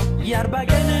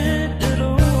yarbagen dulu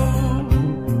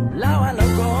lawala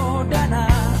godana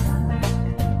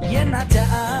yenata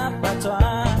abatwa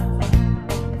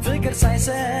fikir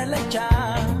saiselecha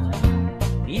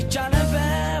ichana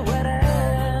were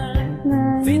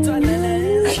fitwanene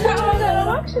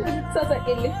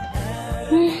ሳሳቀልኝ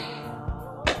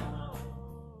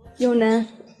የሆነ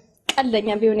ቀለኛ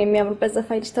ቢሆን የሚያምርበት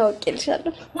ዘፋኝ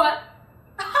ታውቂልሻለሁ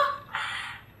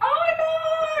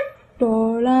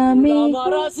ዶላ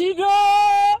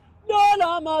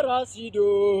ማራሲዶ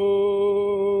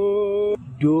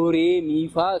ዶሬ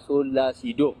ሚፋ ሶላ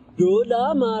ሲዶ ዶላ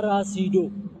ማራሲዶ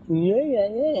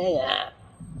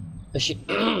እሺ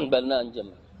በልና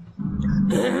እንጀምር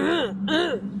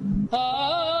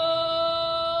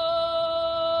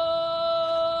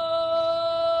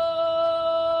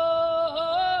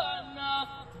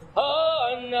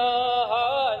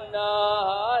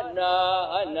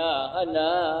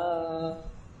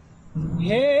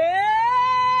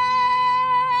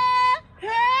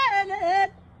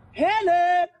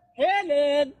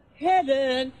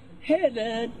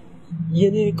Helen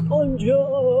የኔ ቆንጆ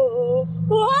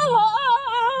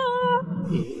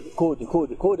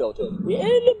ኮድ አውጥ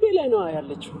ልቤ ላይ ነው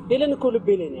ያለችው ሄለን እኮ ልቤ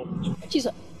ላይ ነው ያለችው እቺ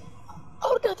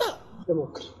አውርዳታ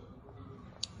ለሞክር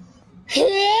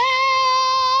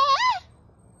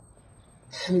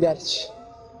እንዴት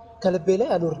ከልቤ ላይ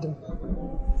አልወርድም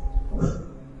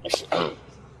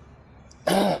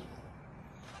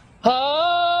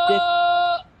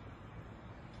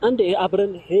አንዴ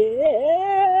አብረን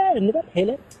እንበል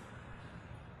ሄለን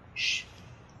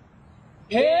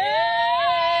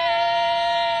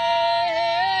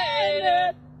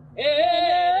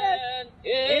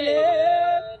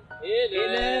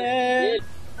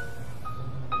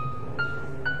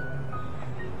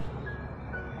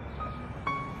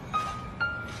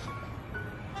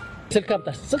ስልክ አምጣ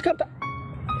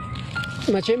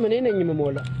መቼም እኔ ነኝ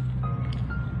የምሞላው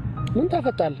ምን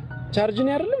ታፈጣለህ ቻርጅ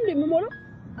ነው አይደል እንዴ የምሞላው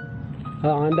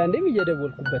አንዳንዴም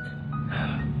እየደወልኩበት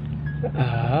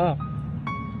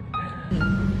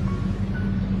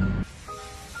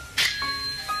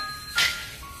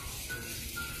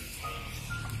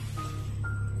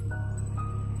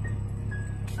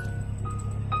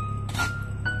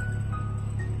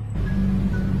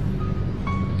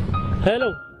ሄሎ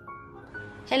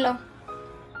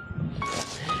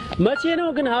መቼ ነው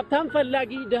ግን ሀብታም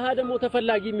ፈላጊ ደሃ ደግሞ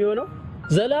ተፈላጊ የሚሆነው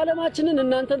ዘላለማችንን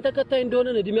እናንተን ተከታይ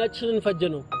እንደሆነን እድሜያችንን ፈጀ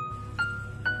ነው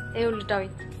ይኸውልህ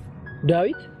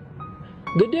ዳዊት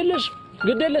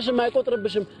ግዴለሽም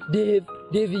አይቆጥርብሽም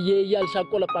ዴቭዬ እያልሽ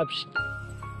አቆለጳብሽ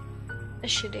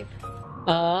እሺ ዴቭ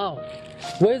አዎ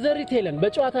ወይዘሪት ሄለን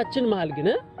በጨዋታችን መሃል ግን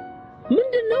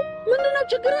ምንድነው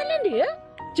ችግር አለ እንዴ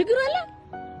ችግር አለ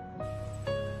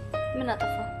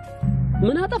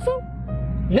ምን አጠፋው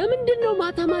ለምንድነው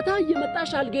ማታ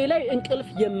እየመጣሽ አልጋዬ ላይ እንቅልፍ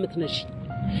የምትነሺ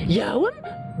ያውም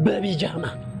በቢጃማ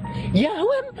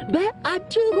ያውም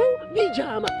በአጭሩ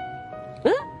ቢጃማ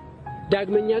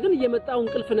ዳግመኛ ግን እየመጣው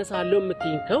እንቅልፍ ነሳለው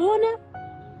የምትይኝ ከሆነ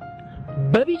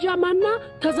በቢጃማና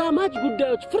ተዛማጅ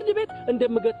ጉዳዮች ፍርድ ቤት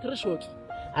እንደምገትርሽ ወቂ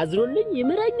አዝሮልኝ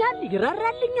ይምረኛል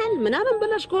ይራራልኛል ምናምን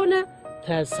ብለሽ ከሆነ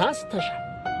ተሳስተሻል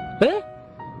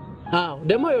አው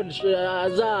ደሞ ይልሽ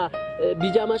አዛ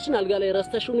ቢጃማሽን አልጋ ላይ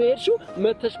ረስተሽው ነው የሄድሽው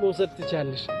መተሽ መውሰድ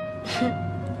ትቻለሽ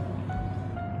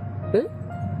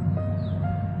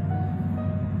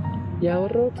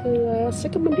ያወራሁት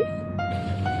አያስቅም እንዴ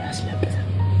ያስለበሰ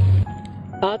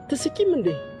አትስቂም እንዴ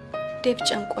ዴቭ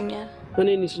ጨንቆኛል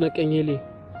እኔን ይስነቀኝ ይሌ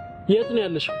የት ነው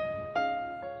ያለሽው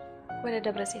ወደ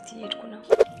ደብረ ዘይት እየሄድኩ ነው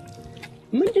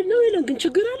ምንድነው ይለን ግን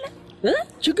ችግር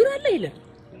አለ ይለን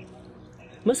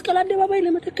መስቀል አደባባይ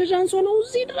ለመተከጃ አንሶ ነው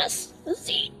እዚህ ድረስ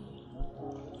እዚህ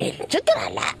ችግር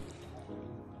አለ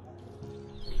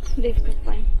ዴቭ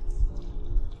ከፋኝ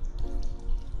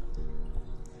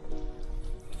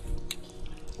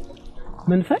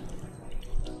ምን ፈል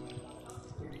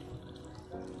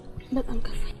በጣም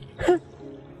ከፋኝ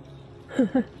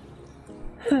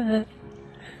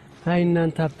አይ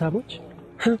እናንተ ሀብታሞች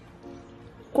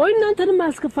ቆይ እናንተንም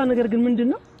ማስከፋ ነገር ግን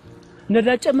ምንድነው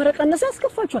ነዳጅ ጨመረ ቀነሰ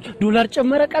ያስከፋችኋል ዶላር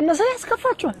ጨመረ ቀነሰ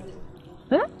ያስከፋችኋል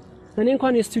እኔ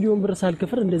እንኳን የስቱዲዮን ብር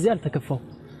ሳልከፍር እንደዚህ አልተከፋው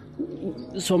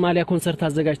ሶማሊያ ኮንሰርት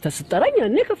አዘጋጅ ተስጠራኝ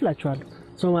እኔ ከፍላችኋለሁ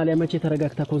ሶማሊያ መቼ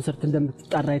ተረጋግታ ኮንሰርት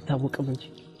እንደምትጣራ አይታወቅም እንጂ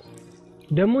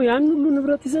ደሞ ያን ሁሉ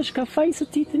ንብረት ይዘሽ ከፋኝ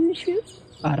ስትይ ትንሽ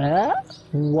አረ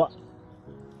ዋ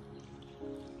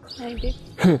አይዴ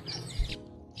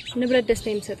ንብረት ደስታ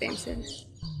የሚሰጥ አይመስልም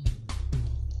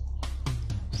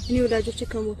እኔ ወዳጆቼ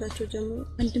ከሞታቸው ጀምሮ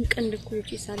አንድም ቀን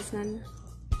ልኩልጪ ሳልዝናና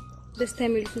ደስታ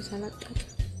የሚሉትን ሳላጣጥ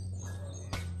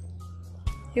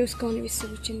የውስካውን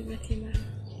ቤተሰቦቼ ንብረት ይመራ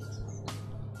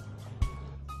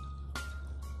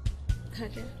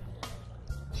ታዲያ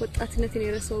ወጣትነትን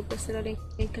የረሳውበት ስራ ላይ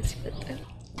ከሲፈጠር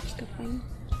ይከፋኝ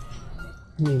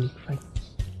ምን ይከፋኝ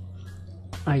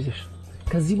አይዞሽ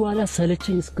ከዚህ በኋላ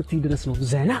ሰለቸኝ እስክትይ ድረስ ነው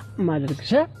ዘና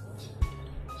ማድረግሽ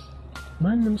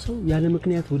ማንንም ሰው ያለ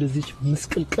ምክንያት ወደዚህ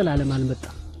ምስቅልቅል ዓለም አልመጣ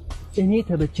እኔ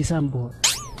ተበችሳም በሆነ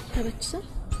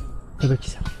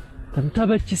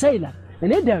ተበችሳ ይላል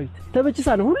እኔ ዳዊት ተበችሳ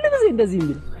ነው ሁሉ ጊዜ እንደዚህ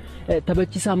የሚል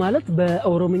ተበችሳ ማለት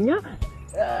በኦሮምኛ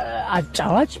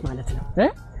አጫዋች ማለት ነው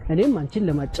እኔም አንቺን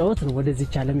ለማጫወት ነው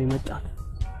ወደዚህ ዓለም የመጣሁት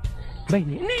በእኔ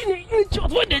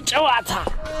እንጫወት ወደ ጨዋታ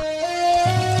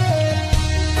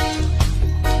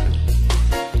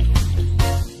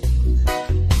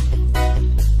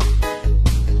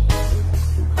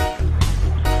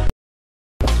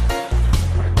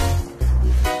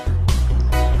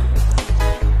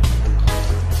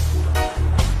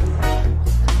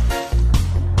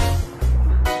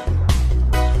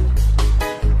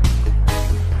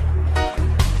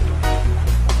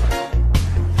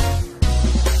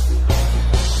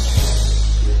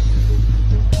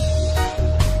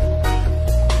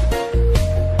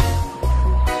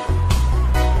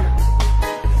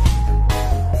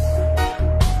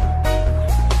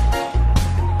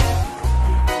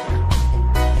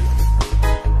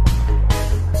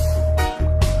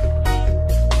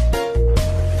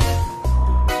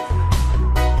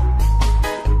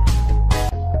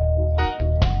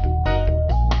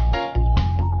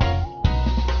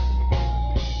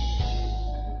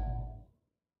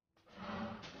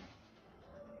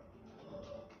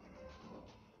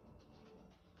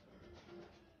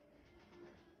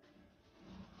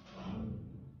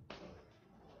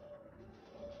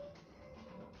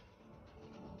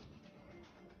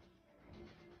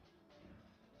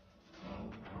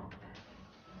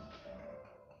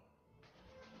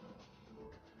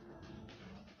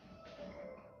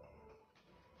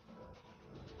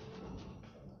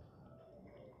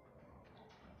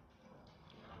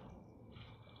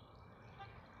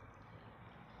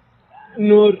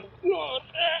ኖር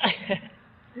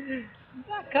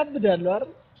ከብዳለሁ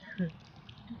አይደል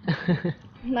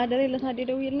ማደሬ ለታዲያ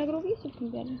ደውዬ ልነግረው ብዬ ስልክ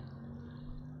እንዲያለ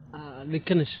ልክ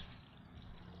ነሽ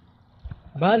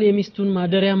ባል የሚስቱን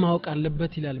ማደሪያ ማወቅ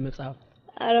አለበት ይላል መጽሐፍ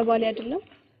አረ ባል አይደለም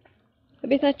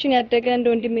ቤታችን ያደገ እንደ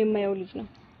ወንድም የማየው ልጅ ነው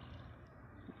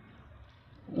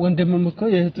ወንድምም እኮ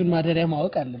የእህቱን ማደሪያ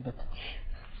ማወቅ አለበት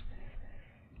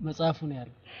መጽሐፉ ነው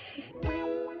ያለው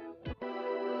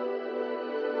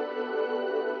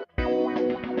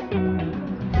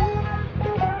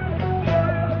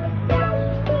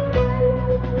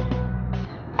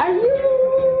Are you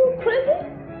crazy?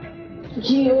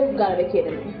 ጂዮ ጋር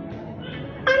በከደለ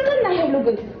አንተና ሄሉ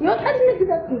ግን የወጣት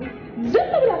ንግዛችሁ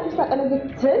ዝም ብላችሁ ታቀለሉ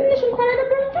ትንሽ እንኳን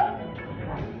አለባችሁ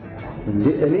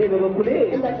እኔ በበኩሌ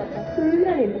እንደተከታተለ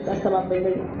የምታስተባበኝ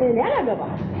እኔ አላገባ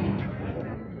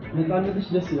ነፃነትሽ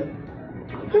ደስ ይላል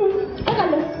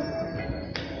አቃለ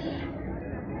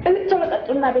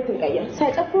እንተመጣጥና ቤት እንቀየር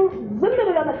ሳይጠፉ ዝም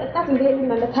ብሎ መጠጣት እንደሄልን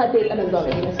መለታደ የቀነዛው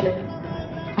ነው ይመስላል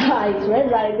አይ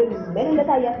ዛሬ ግን ምን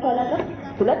እንደታያችሁ አላውቅም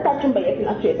ሁለታችሁም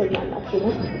በየፊናችሁ የተኛናችሁ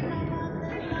ነው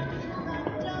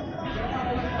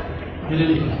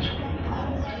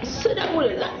ሰደሙለ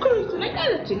ዛኩሩት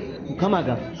ነቃለች ከማጋ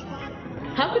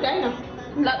ሀብዳይና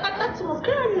ላጣጣት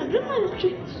ሞክራና ድማለች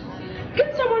ግን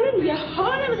ሰሞኑን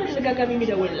የሆነ በተደጋጋሚ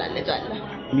የሚደውልላለች አለ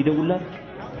የሚደውልላት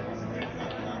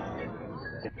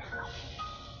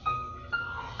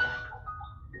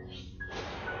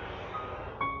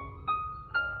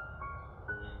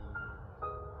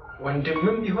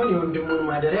ወንድምም ቢሆን የወንድሙን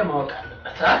ማደሪያ ማወቅ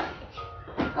አለበት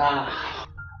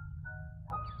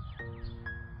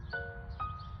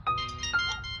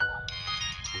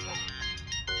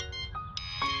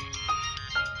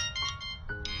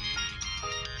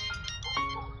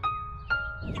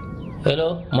ሄሎ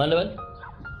ማለበል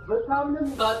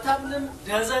በታምንም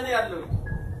ደዘን ያለው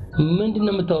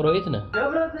ምንድነው የምታወራው የት ነህ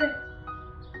ደብረቴ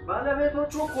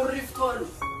ባለቤቶቹ ኩሪፍቷል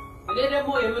እኔ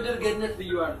ደግሞ የምድር ገነት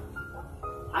ብየዋለሁ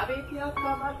አቤት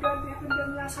ያካማጋን ቤት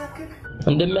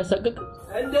እንደሚያሳክክ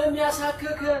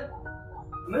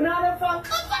ምን አለፋ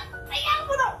ቀጣያው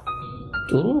ነው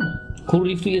ጥሩ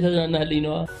ኩሪፍቱ እየተዝናናልኝ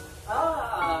ነው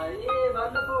ይሄ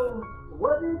ባለፈው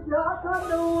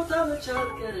ወዲያታለው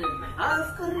ተመቻልከር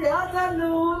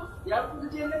አፍቅሪያታለው ያልኩት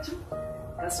ልጅ የለችም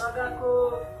ከሷ ጋር እኮ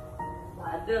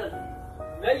አደር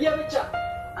ለየብቻ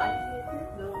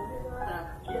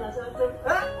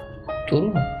ጥሩ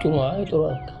አይ ጥሩ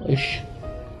እሺ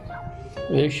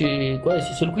እሺ ቆይ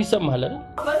ስልኩ ይሰማሃል አይደል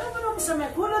በደንብ ነው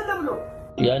የሚሰማኝ ወለለ ብሎ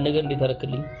ያን ነገር እንዴት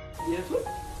አረክልኝ የቱ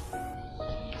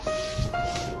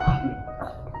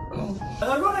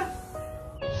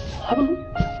ሀብሉ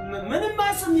ምንም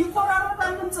ማስም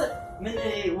ይቆራረጣል ድምጽ ምን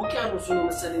ውቅያኖስ ነው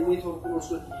መሰለኝ ኔትወርክ ነው እሱ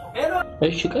ሄሎ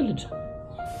እሺ ቀልድ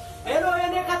ሄሎ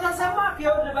የኔ ከተሰማ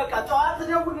ይኸውልህ በቃ ጠዋት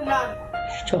ደውልልሃል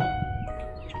ቻው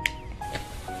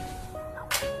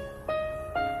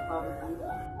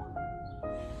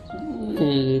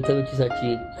ተበችሳች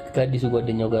ከአዲሱ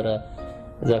ጓደኛው ጋር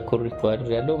እዛ ኮሪፍቱ አድር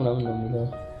ያለው ምናምን ነው የሚለው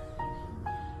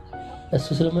እሱ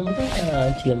ስለማይመጣ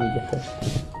አንቺ ለምን ይገፋል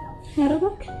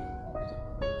ያረባክ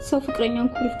ሰው ፍቅረኛውን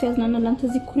ኩሪፍቱ ያዝናናል አንተ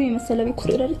እዚህ ኩሪ የመሰለ ቤት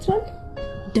ትደር ይችላል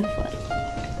ደፋር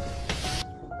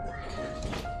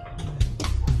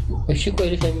እሺ ቆይ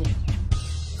ልሽኝ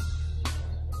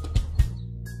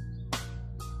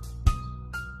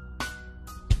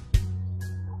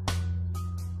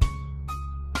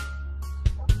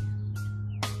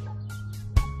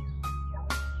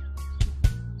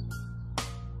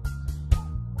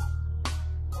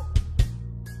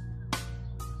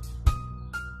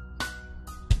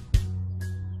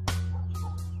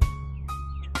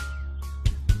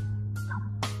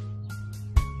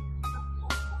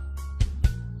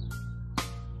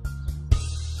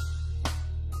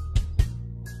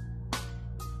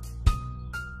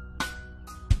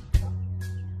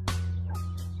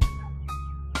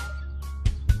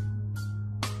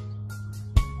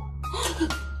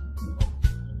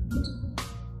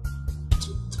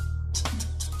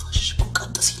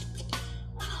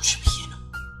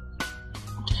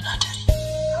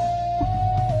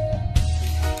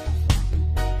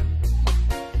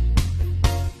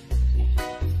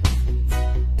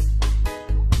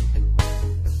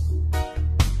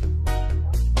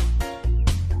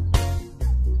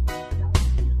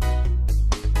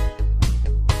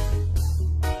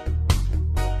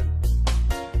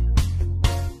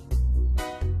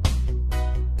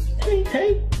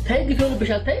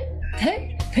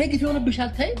ግፊውንብሻል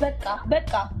ታይ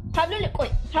በቃ ሀብሉ ቆይ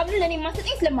ሀብሉ ለኔ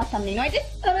ማሰጠኝ ስለማታምነኝ ነው አይደል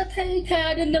ኧረ ታይ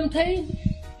አይደለም ታይ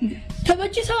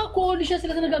ተበጪሳ እኮ ልሽ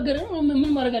ስለተነጋገረ ምን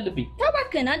ማድረግ አለብኝ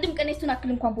ተባከና አንድም ቀን እሱን አክል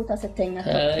እንኳን ቦታ ሰተኛ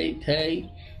ታይ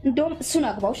እንደውም እሱን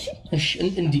አግባው እሺ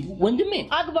እንዴ ወንድሜ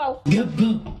አግባው ገባ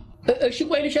እሺ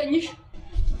ቆይ ልሻኝሽ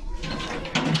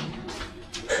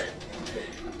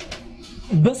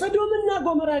በሰዶምና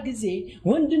ጎመራ ጊዜ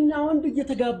ወንድና ወንድ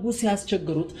እየተጋቡ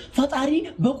ሲያስቸግሩት ፈጣሪ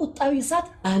በቁጣው እሳት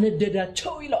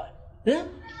አነደዳቸው ይላል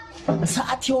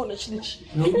ሰዓት የሆነች ልጅ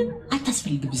ግን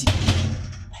አታስፈልግም እዚህ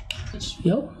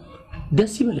ያው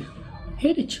ደስ ይበልህ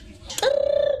ሄደች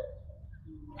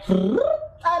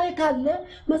ጣሬ ካለ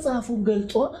መጽሐፉን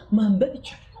ገልጦ ማንበብ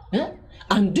ይችላል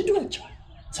አንድዷቸው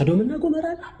ሰዶምና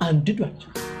ጎመራን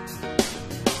አንድዷቸው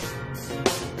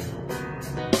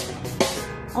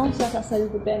አሁን ሳሳሰብ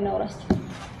ጉዳይ እናውራስ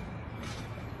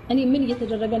እኔ ምን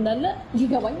እየተደረገ እንዳለ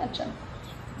ሊገባኝ አልቻለም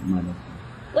ማለት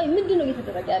ወይ ምንድነው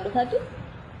እየተደረገ ያለው ታዲያ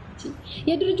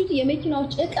የድርጅቱ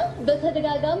የመኪናዎች እቃ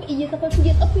በተደጋጋሚ እየተፈቱ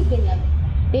እየጠፉ ይገኛሉ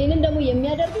ይሄንን ደግሞ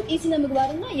የሚያደርጉት ኢስነ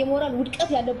ምግባርና የሞራል ውድቀት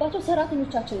ያለባቸው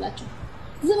ሰራተኞቻችን ናቸው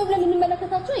ዝም ብለን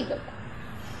እንመለከታቸው አይገባም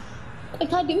ቆይ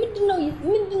ታዲያ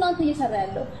ምንድነው አንተ እየሰራ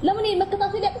ያለው ለምን ይሄን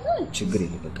መከታተል ያቅታል ችግር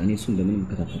የለም በቃ እኔ እሱን ለምን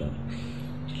መከታተላለሁ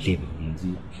ሌባ እንጂ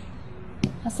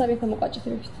ሐሳቤ ከመቋጨት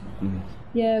በፊት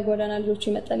የጎዳና ልጆች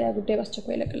የመጠለያ ጉዳይ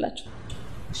ባስቸኳይ ለቅላቸው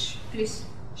እሺ ፕሊዝ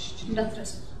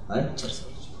እንዳትረሳ አይ ጨርሰ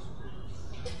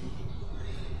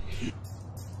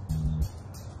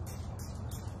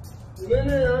ምን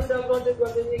አንድ አባቴ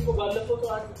ጓደኛዬ እኮ ባለፈው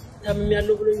ሰዓት ታምም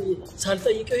ያለው ብሎኝ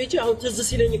ሳልጠይቀው ሄጄ አሁን ትዝ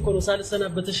ሲለኝ እኮ ነው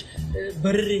ሳልሰናበትሽ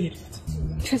በርሬ ሄድኩት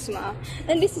ተስማ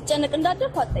እንዴ ሲጨነቅ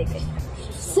እንዳደርኩ አጣይቀኝ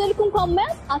ስልክ እንኳን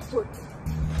ማያዝ አትወድ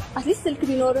አትሊስት ስልክ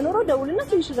ቢኖር ኖሮ ደውልና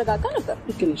ትንሽ ረጋጋ ነበር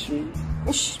ትንሽ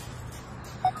እሺ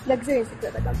ለጊዜው ይስጥ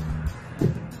ተጠቃም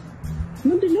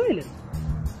ምንድነው ይለ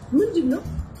ምንድነው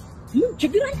ምን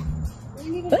ችግር አለ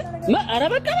ኧረ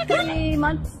በቃ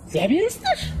ማለት እግዚአብሔር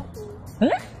ይስጥሽ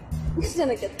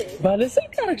ይዘነቀጥ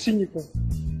ባለስልክ አረክሽኝ እኮ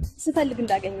ስፈልግ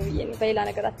እንዳገኘው ይየኔ በሌላ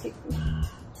ነገር አትይኝ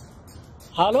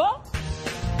ሃሎ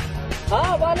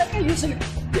ባለቀዩ ስልክ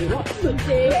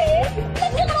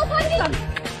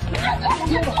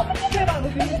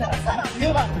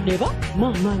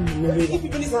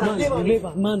ሌባ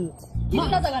ማን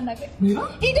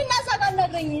ሂድና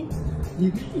ሳጋናግረኝ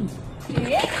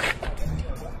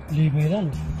ሌባ ይላል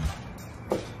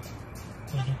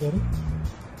ነገሩ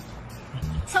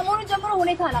ሰሞኑን ጀምሮ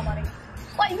ሁኔታ አላማረኝ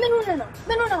ቆይ ምን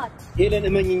ሆነሃል ሄለን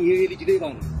እመኝኝ ይሄ ልጅ ሌባ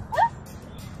ነው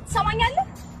ሰማኛለህ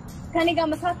ከኔ ጋር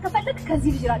መስራት ከፈለክ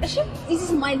ከዚህ ልጅ ራቅ እሺ this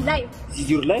is my life this is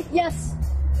your life yes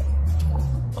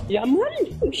ያማል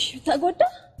እሺ ተጎዳ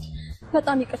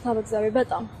በጣም ይቅርታ በእግዚአብሔር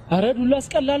በጣም አረዱላ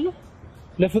አስቀላለሁ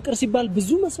ለፍቅር ሲባል ብዙ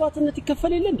መስዋዕትነት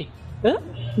ይከፈል የለ እንዴ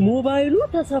ሞባይሉ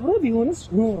ተሰብሮ ቢሆንስ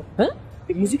ኖሮ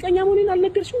ሙዚቀኛ መሆኔን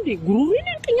አልነገርሽም እንዴ ጉሩሬን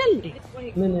ያንቀኛል እንዴ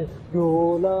ምን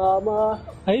ዶላማ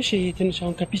አይሽ ትንሽ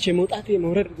አሁን ከፒቼ መውጣት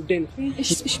የመውረድ ጉዳይ ነው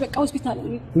እሺ በቃ ሆስፒታል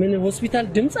ምን ሆስፒታል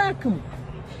ድምጽ አያክሙ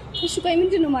እሺ ቆይ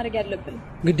ምንድነው ማድረግ ያለብን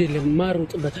ግድ የለም ማር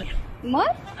ውጥበታለሁ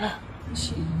ማር እሺ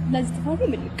ለዚህ ተፋቂ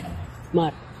ምልቅ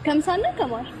ማር ከምሳና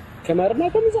ከማርና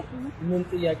ከምዛ ምን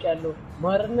ጥያቄ አለው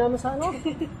ማርና ምሳ ነው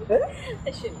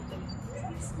እሺ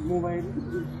ሞባይል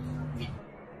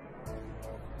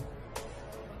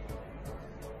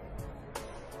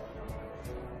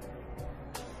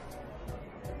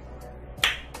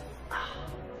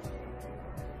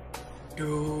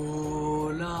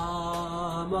ዶላ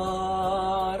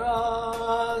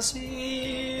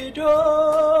ማራሲዶ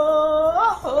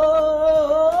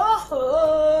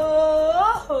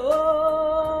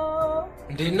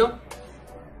እንዴት ነው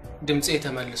ድምጼ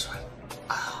ተመልሷል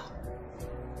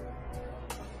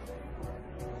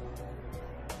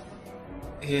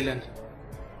ሄለን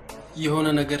የሆነ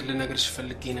ነገር ልነግርሽ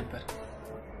ፈልጌ ነበር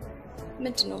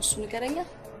ምንድነው እሱ ንገረኛ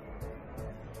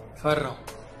ፈራ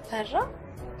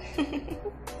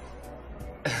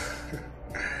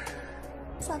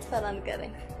ሳትፈራ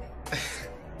ንገረኝ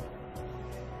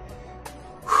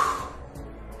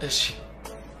እሺ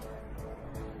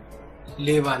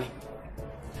ሌባ ነኝ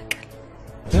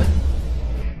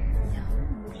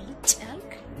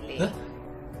ጫልክ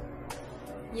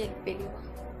የልቤሊባ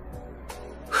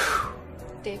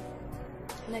ዴቭ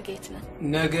ነገይትና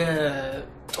ነገ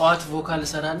ጧት ቮካል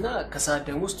ሰራና ከሰዓት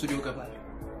ደግሞ ስቱዲዮ ገባለሁ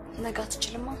ነገ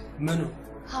አትችልማ ምኑ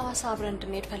ሐዋሳ አብረን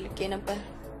እንድንሄድ ፈልጌ ነበር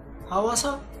ሐዋሳ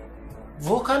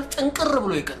ቮካል ጥንቅር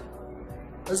ብሎ ይቀር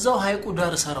እዛው ሃይቁ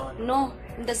ዳር ሰራዋል ኖ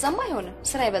እንደዛማ አይሆንም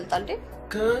ስራ ይበልጣል ዴ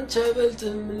ካንቺ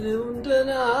አይበልጥም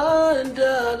ልውንደና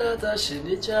እንዳላታሽ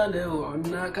ልቻለው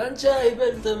እና ካንቺ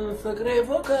አይበልጥም ፍቅሬ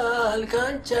ቮካል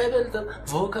ካንቺ አይበልጥም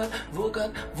ቮካል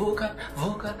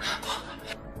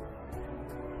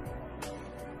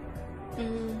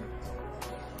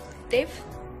ዴቭ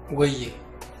ወዬ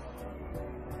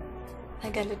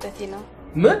ነገ ልደቴ ነው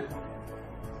ምን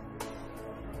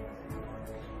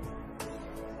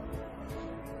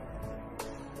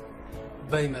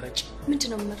ባይመረጭ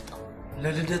ምንድነው የምመርጠው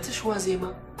ለልደትሽ ዋዜማ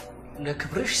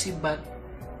ለክብርሽ ሲባል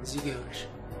እዚህ ጋር ይሆንሽ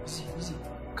እዚህ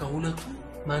ከሁለቱ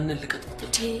ማንን ልቀጥቅጥ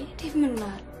ዴቭ ምን ነው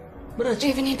ምረጪ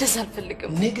ዴቭ እኔ እንደዛ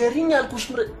አልፈልግም ንገሪኝ አልኩሽ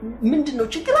ምንድነው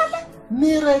ችግር አለ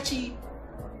ምረጪ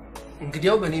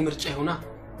እንግዲያው በኔ ምርጫ ይሆና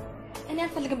እኔ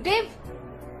አልፈልግም ዴቭ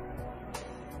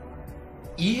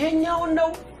ይሄኛው ነው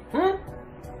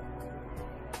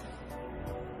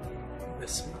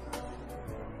በስመ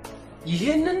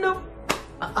ይሄንን ነው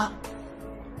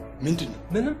ምንድነው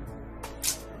ምንም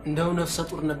እንደው ነፍሰ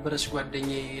ጡር ነበረች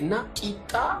ጓደኛዬ እና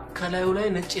ቂጣ ከላዩ ላይ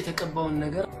ነጭ የተቀባውን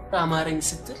ነገር አማረኝ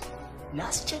ስትል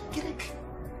ላስቸግርክ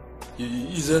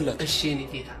ይዘላት እሺ እኔ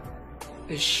ጌታ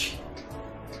እሺ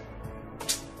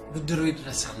ብድሩ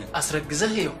ይድረስ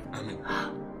አስረግዘህ ይው አሜን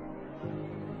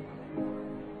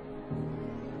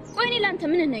ቆይኔ ላንተ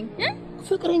ምን ነኝ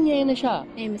ፍቅረኛ የነሻ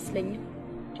አይመስለኝም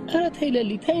ኧረ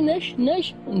ተይለሊ ተይነሽ ነሽ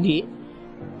እንዴ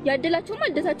ያደላቸው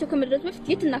ማደታቸው ከመድረስ በፊት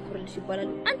የትና ክብርልሽ ይባላል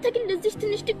አንተ ግን ለዚህ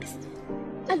ትንሽ ድግስ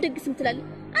አልደግስም ትላለህ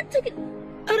አንተ ግን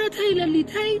ኧረ ተይለሊ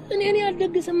ተይ እኔ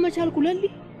አልደግስም መቻልኩ ለሊ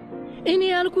እኔ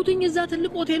ያልኩትኝ እዛ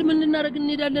ትልቅ ሆቴል ምን እናረግ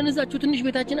እንሄዳለን እዛችሁ ትንሽ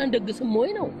ቤታችን አንደግስም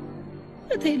ወይ ነው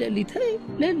ተይለሊ ተይ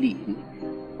ለሊ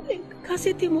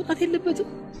ካሴቴ መውጣት የለበትም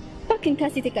ባክን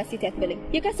ካሴቴ አትበለኝ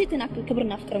የካሴቴን አክል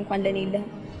ክብርና ፍቅር እንኳን ለኔ የለህም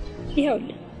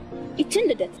ይሄውልህ እቺን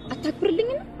ልደት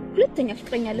አታክብርልኝና ሁለተኛ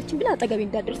ፍቅረኛ አለችን ብላ አጠገቤ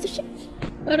እንዳደርስ እሺ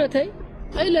ኧረ ተይ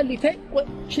አይለሊ ተይ ቆይ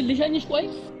ሽልሻኝሽ ቆይ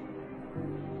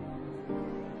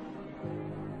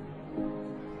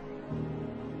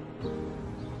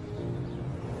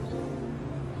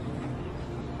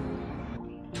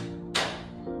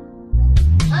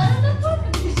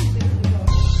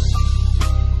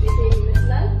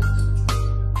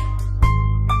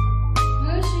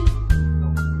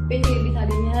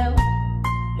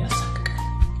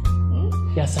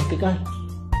ያሳቅቃል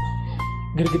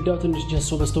ግርግዳው ትንሽ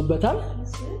ጀሶ በስቶበታል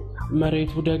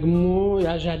መሬቱ ደግሞ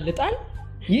ያዣልጣል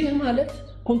ይህ ማለት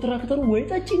ኮንትራክተሩ ወይ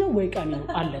ጠጪ ነው ወይ ቃል ነው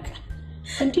አለቀ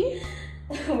እንዴ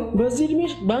በዚህ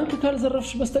ድሜሽ ባንክ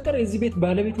ካልዘረፍሽ በስተቀር የዚህ ቤት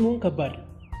ባለቤት መሆን ከባድ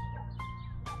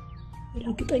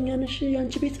እርግጠኛ ነሽ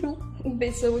ያንቺ ቤት ነው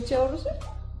ቤተሰቦች ያወሩሽ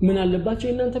ምን አለባቸው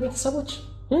የእናንተ ቤተሰቦች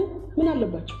ምን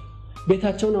አለባቸው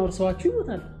ቤታቸውን አወርሰዋችሁ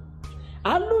ይሞታል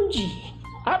አሉ እንጂ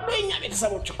አሉ የኛ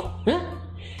ቤተሰቦች እኮ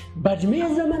በእድሜ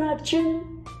ዘመናችን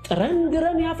ጥረን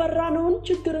ግረን ያፈራነውን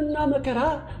ችግርና መከራ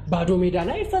ባዶ ሜዳ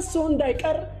ላይ ፈሶ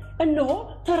እንዳይቀር እነሆ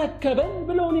ተረከበን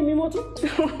ብለውን የሚሞቱ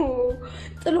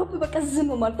ጥሎብ በቃ ዝም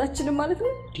ማለታችንም ማለት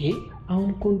ነው እንዴ አሁን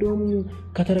እኮ እንደውም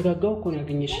ከተረጋጋው እኮ ነው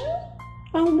ያገኘሽ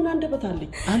አሁን ምን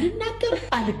አንደበታለኝ አልናገር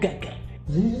አልጋገር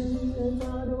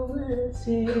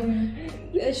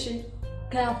እሺ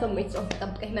ከአፈም ቤተሰብ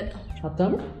ተጠብቀህ መጣ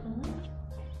ሀብታሙ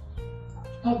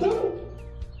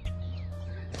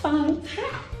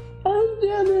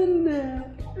እንደምን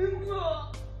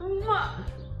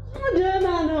ደህና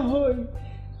ነህ ሆይ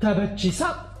ተበቺሳ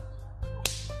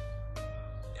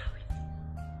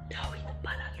ዳዊት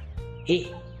እባላለሁ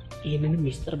ይህንንም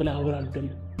ሚስጥር ብለህ አውራሉ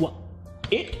ደግሞ ዋ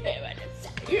ይደባደዛ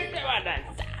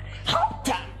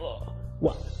ሀብታሙ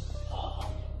ዋ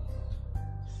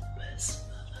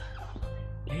በስመ አብ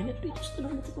ለአይነት ቤት ውስጥ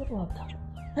ነው የምትቆረው ሀብታሙ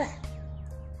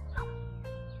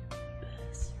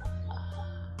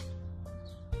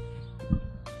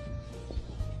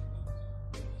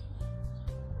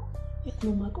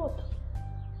ነው ማቆጥ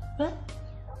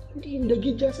እንዴ እንደ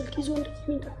ጊጃ ስልክ ይዞ እንደዚህ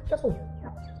የሚንቀጠቀው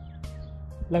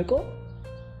ላቆ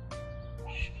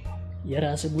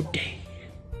የራስ ጉዳይ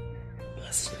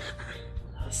በስመ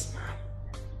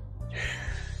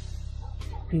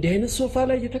እንደ አይነት ሶፋ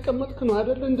ላይ እየተቀመጥክ ነው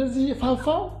አይደል እንደዚህ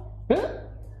ፋፋው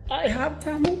አይ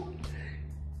ሀብታሙ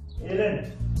ሄለን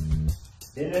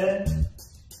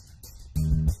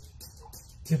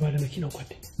የባለ መኪናው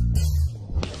ጓደኛ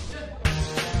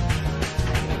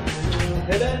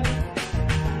Helen.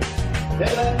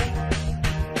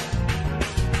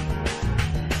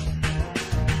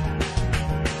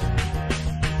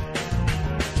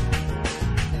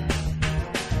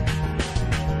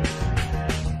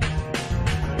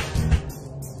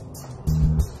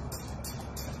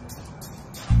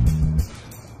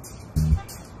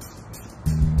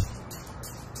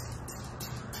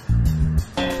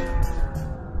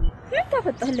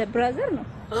 ተፈጠለ ብራዘር ነው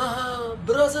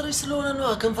ብራዘርሽ ስለሆነ ነው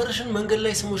ከንፈርሽን መንገድ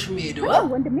ላይ ስሞሽ የሚሄደው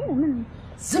ወንድሜ ምን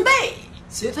ዝም በይ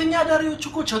ሴተኛ ዳሪዎች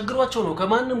እኮ ቸግሯቸው ነው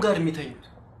ከማንንም ጋር የሚተኙት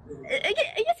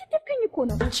እየሰደብከኝ እኮ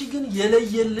ነው አንቺ ግን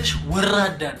የለየልሽ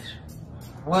ወራዳ ነሽ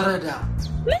ወረዳ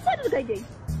ምን ታደርጋለህ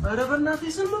ኧረ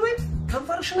በእናትሽ ዝም በይ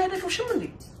ከንፈርሽን አይደክምሽም እንዴ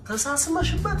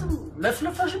ተሳስመሽበትም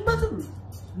ለፍለፈሽበትም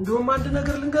እንደውም አንድ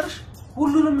ነገር ልንገርሽ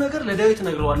ሁሉንም ነገር ለዳዊት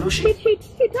ነግረዋለሁ እሺ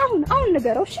ሂድ አሁን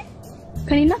ንገረው እሺ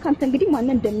ከኔና ካንተ እንግዲህ ማን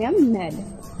እንደሚያምን እናያለን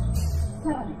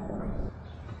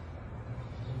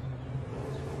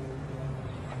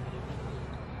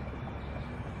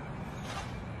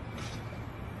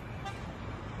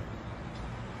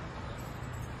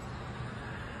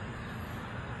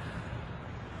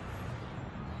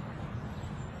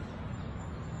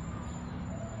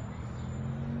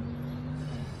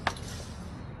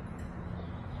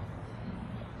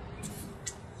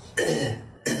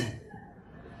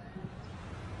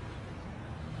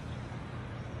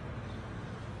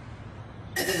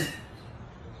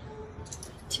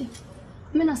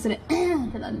ምን አስረ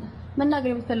ትላለህ መናገር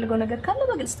የምትፈልገው ነገር ካለ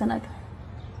በግልጽ ተናገር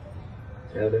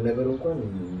ያው ለነገሩ እንኳን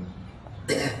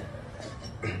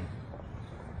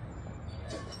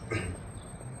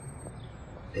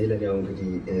ሄለን ያው እንግዲህ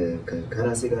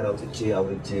ከራሴ ጋር አውጥቼ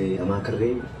አማክሬ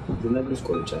ልነግርሽ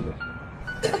ቆርጫለሁ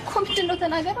እኮ ምንድነው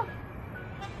ተናገረው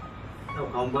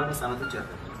አሁን ባለ ሰዓቶች አለ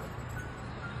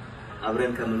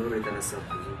አብረን ከመኖር የተነሳው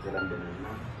ብዙ ተላምደናልና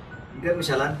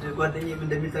ይገርምሻል አንድ ጓደኛዬ ምን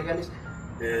እንደሚል ታውቂያለሽ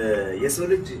የሰው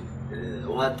ልጅ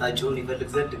ውሃ ጣጭውን ይፈልግ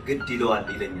ዘንድ ግድ ይለዋል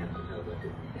ይለኛል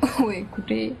ወይ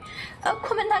ጉዴ እኮ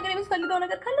መናገር የምትፈልገው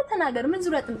ነገር ካለ ተናገር ምን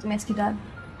ዙሪያ ጥምጥም ያስኪዳል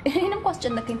እኔንም እንኳን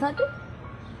አስጨነቀኝ ታዲያ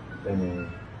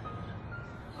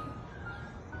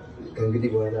ከእንግዲህ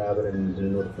በኋላ አብረን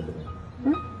እንድንኖር ፈልጋለሁ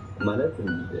ማለት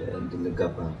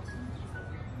እንድንጋባ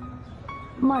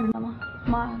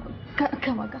ማን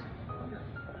ከማጋ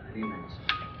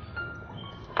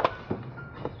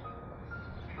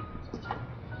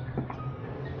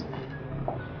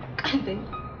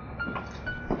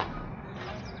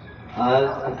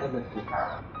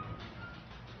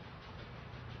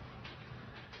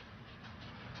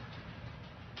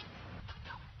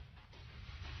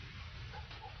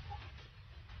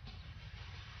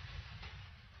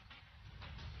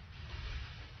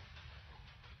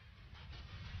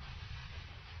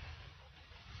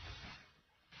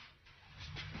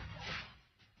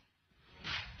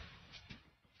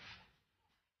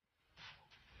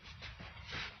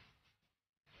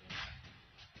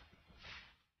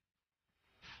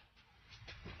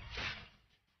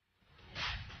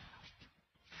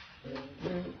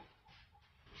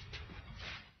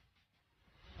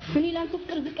እኔ ላንተ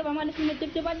ፍቅር ዝቅ በማለት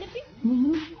መደብደብ አለብኝ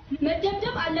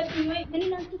መደብደብ አለብኝ ወይ እኔ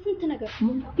ላንተ ስንት ነገር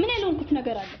ምን ያለውንኩት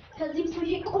ነገር አለ ከዚህ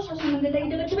ሰውዬ ቆሻሻ መንገድ ላይ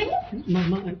ይደበድበኝ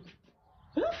ማማ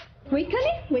ወይ ከኔ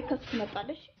ወይ ከሱ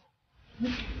ትመጣለሽ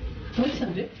ወይ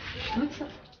ሰንዴ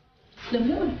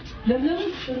ለምን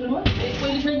ሽርማል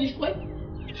ወይ ልሸኝሽ ቆይ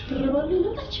ሽርማል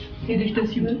ልታች ሄደሽ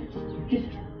ደስ ይበል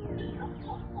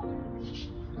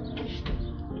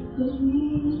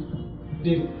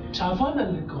ጫፋን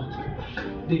አልነካዋት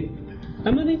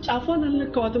እመኔ ጫፋን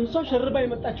አልነካዋትም እሷ ሸርባ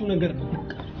የመጣችው ነገር ነው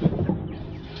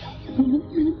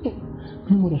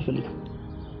ምን ወራ ፈልግ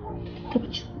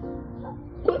ተብጭ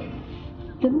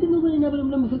ለምንድነው በእኔና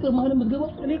በለምለም ፍቅር መሀል የምትገባው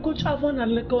እኔ እኮ ጫፋን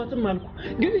አልነካዋትም አልኩ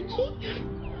ግን እቺ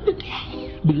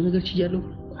ብዙ ነገር ችያለሁ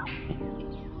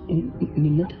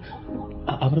እንነት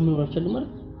አብረን መኖር አልቻልንም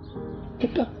ማለት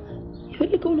በቃ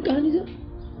የፈለከውን ቃል ይዘህ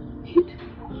ሂድ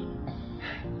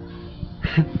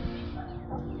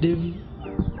ዴቭ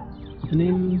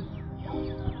እኔም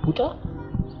ውጣ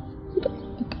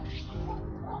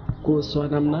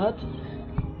ኮሷን አምናት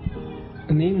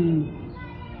እኔም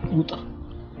ውጣ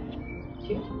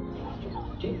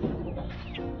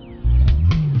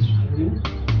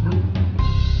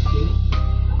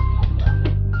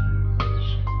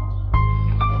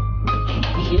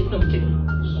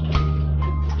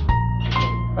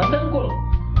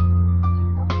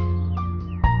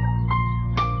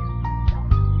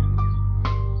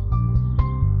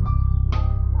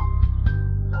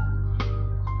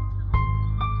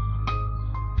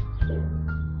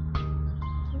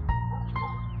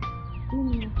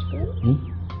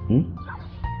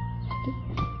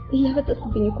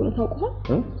እያፈጠጥኩብኝ እኮ ነው ታውቀዋል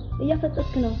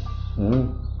እያፈጠጥክ ነው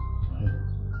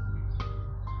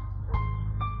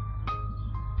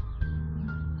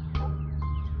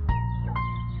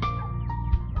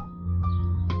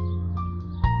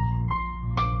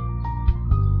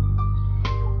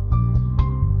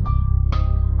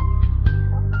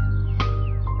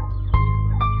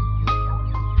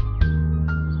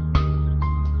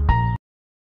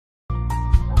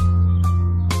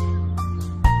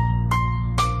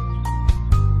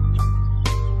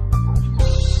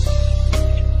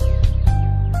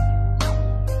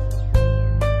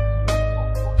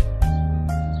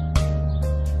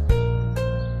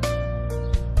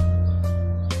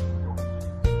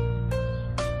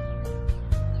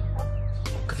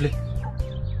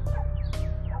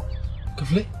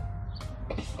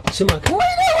ስማክ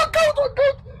ወይኔ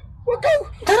ወቀው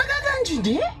ተረጋጋ እንጂ እንዴ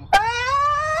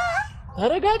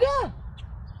ተረጋጋ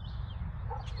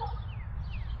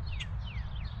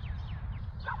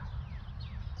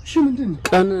እሺ ምንድን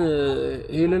ቀን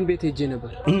ሄለን ቤት ሄጄ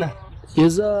ነበር እና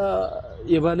የዛ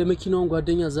የባለ መኪናውን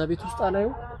ጓደኛ እዛ ቤት ውስጥ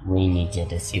አላየው ወይኔ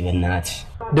ጀደስ ይበናት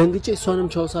ደንግጬ እሷንም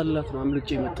ቻው ሳልላት ነው አምልጬ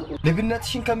መጣሁ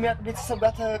ለግነትሽን ከሚያቅ ቤተሰብ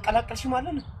ጋር ተቀላቀልሽ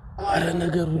ማለት ነው አረ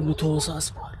ነገር ሁሉ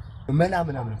ተወሳስቧል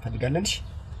ምናምን ፈልጋለን እሺ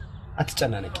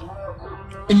አትጨናነቂ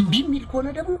እምቢ ሚል ከሆነ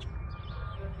ደግሞ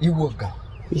ይወጋል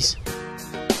ይስ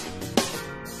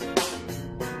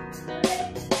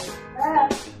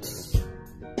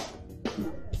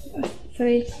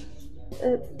ፍሬ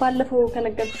ባለፈው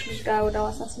ከነገርኩሽ ልጅ ጋር ወደ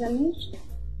ሐዋሳ ስለሚሄድ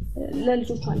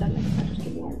ለልጆቹ አንዳንድ ነገር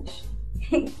ታደርግልኛለሽ።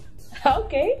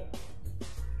 ኦኬ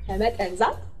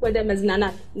ከመጠንዛት ወደ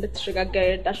መዝናናት እንድትሸጋገር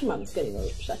የረዳሽ ማመስገን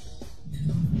ይኖርብሻል።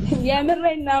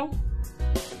 የምሬን ነው።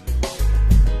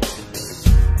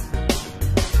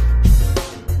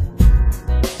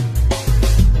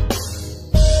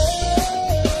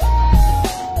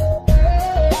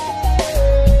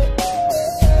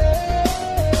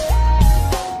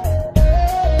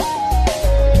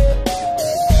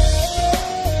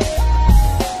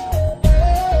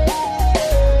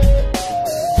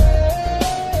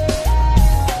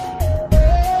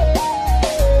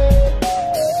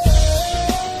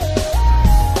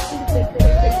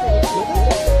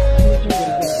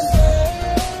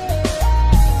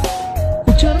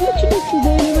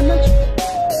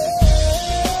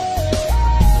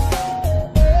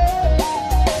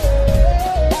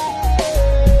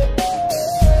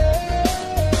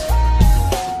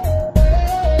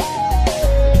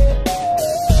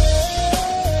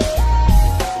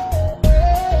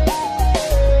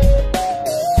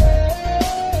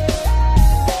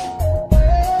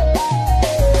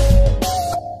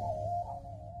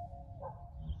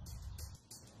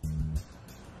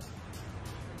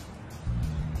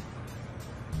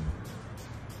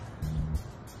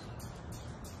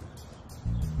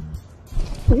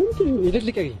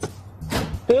 ይደልቀኝ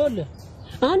ይኸውልህ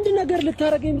አንድ ነገር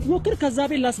ልታረገኝ የምትሞክር ከዛ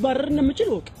ቤት ላስባረርና የምችል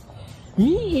ወቅ ሚ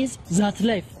ኢዝ ዛት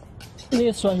ላይፍ እኔ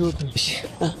እሷ ህይወት እሺ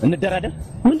እንደራደር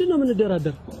ምንድነው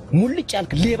ምንደራደር ሙልጭ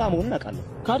ያልክ ሌባ መሆኑን አውቃለሁ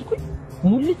ካልኩኝ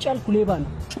ሙልጭ ያልኩ ሌባ ነው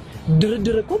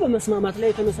ድርድር እኮ በመስማማት ላይ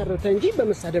የተመሰረተ እንጂ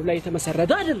በመሳደብ ላይ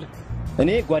የተመሰረተ አይደለም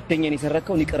እኔ ጓደኛዬን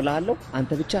የሰረከውን ይቅርልሃለሁ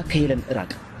አንተ ብቻ ከሄለን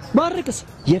እራቅ ባርክስ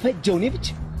የፈጀውን ይብጭ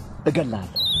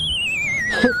እገላለሁ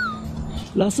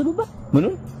ላስብበት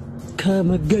ምኑን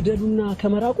ከመገደሉና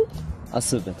ከመራቁ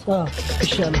አስብበት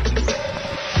ይሻላል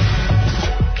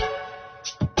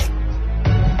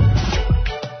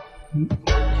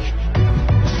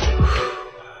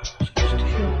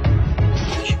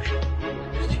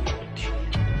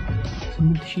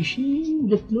ሽሺ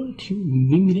ለትሎት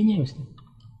የሚለኛ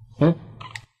ይመስላል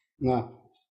ና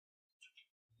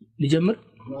ልጀምር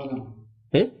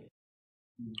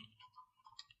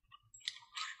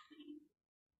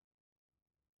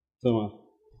تمام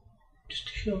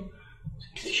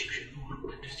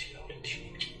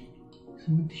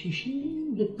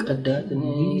ቀዳት እኔ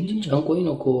ጫንቆይ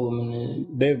ነው እኮ ምን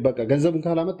ደይ በቃ ገንዘቡን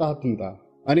ካላመጣ አትምጣ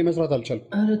እኔ መስራት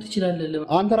አልቻልኩም አረ ትችላለህ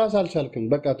አንተ ራስህ አልቻልክም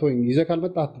በቃ ተወኝ ይዘህ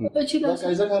ካልመጣ አትምጣ በቃ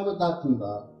ይዘህ ካልመጣ አትምጣ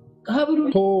ሀብሉ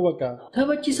ቶ በቃ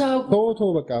ተበቺሳ ቶ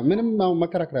በቃ ምንም አሁን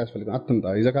መከራከር አያስፈልግም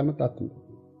አትምጣ ይዘህ ካልመጣ አትምጣ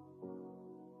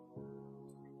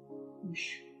እሺ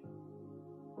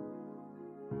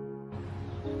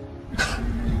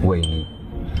ወይኔ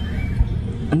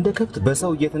እንደ ከብት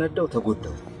በሰው እየተነዳው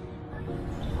ተጎዳው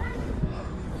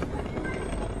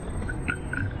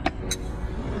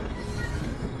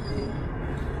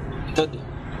ታዲ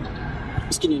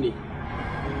እስኪ ነኝ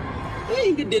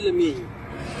እንግዲህ የለም ይሄ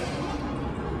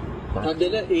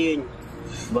ታደለ ይሄኝ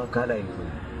በቃላይ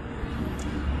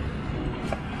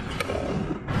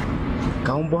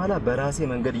ካሁን በኋላ በራሴ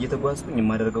መንገድ እየተጓዝኩኝ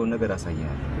የማደርገውን ነገር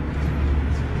አሳያለሁ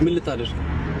ምን ልታደርግ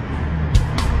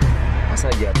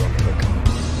አሳያለሁ በቃ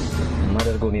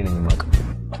የማደርገው እኔ ነኝ የማውቀው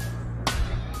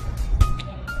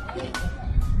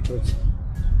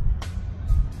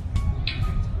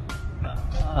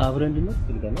አብረን እንድንኖር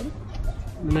ትፈልጋለህ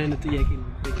ምን አይነት ጥያቄ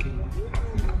ነው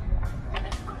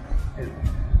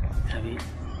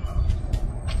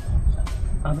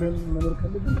አብረን መኖር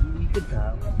ካለብን ይቅርታ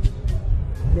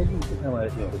ለዚህ ይቅርታ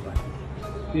ማለት ነው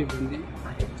ይብንዲ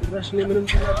ጭራሽ ነው ምንም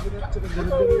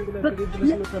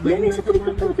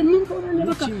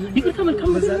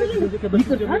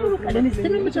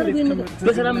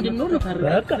በሰላም እንድንኖር ነው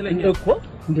ታረጋግጥ እኮ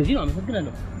እንደዚህ ነው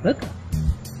አመሰግናለሁ በቃ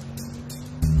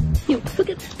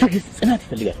ፍቅር ትግስት ጽናት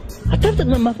ይፈልጋል አታፍጥጥ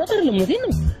ማፍጣት አይደለም ወዴት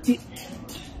ነው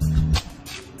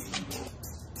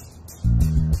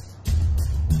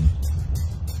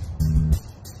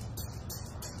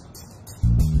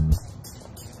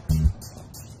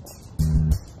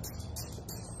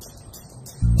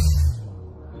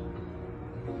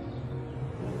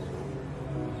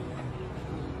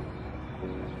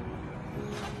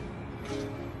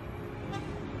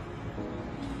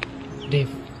ዴቭ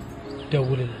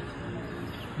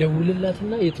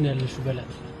ደውልላትና የት ነው ያለሽው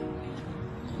በላት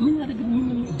ምን ያደርግ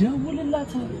ምን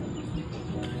ደውልላት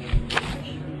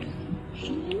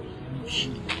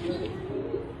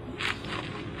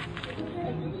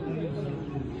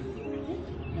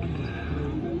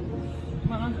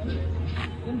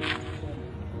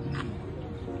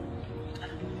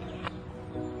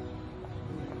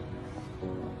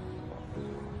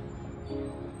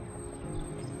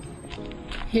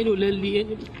ሄሎ ለሊ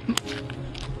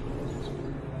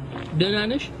ደህና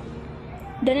ነሽ?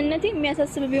 ደህንነቴ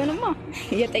የሚያሳስብ ቢሆንማ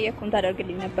እየጠየቅኩን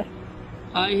ታደርግልኝ ነበር።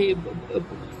 አይ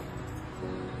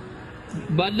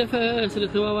ባለፈ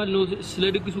ስለተባባልነው ስለ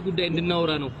ድግሱ ጉዳይ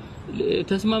እንድናወራ ነው።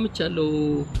 ተስማምቻለሁ።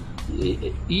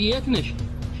 የት ነሽ?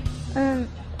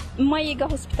 ማየጋ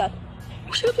ሆስፒታል።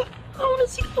 ውሸቱ አሁን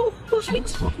እዚህ ነው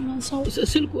ሆስፒታል።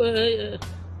 ስልኩ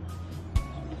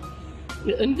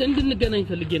እንድንገናኝ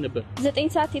ፈልጌ ነበር። 9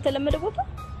 ሰዓት የተለመደ ቦታ?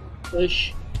 እሺ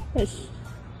እሺ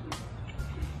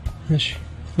እሺ።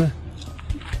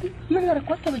 ምን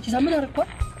አረኳት? ተበችሳ ምን አረኳት?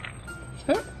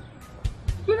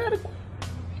 ምን አረኳት?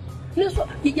 ለሷ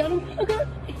ይያሉ ነገር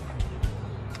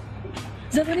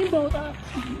ዘፈኔን ባወጣ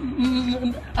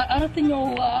አራተኛው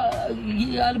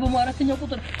አልበሙ አራተኛው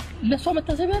ቁጥር ለሷ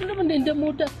መታሰቢያ አይደለም እንዴ?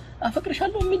 እንደምወዳት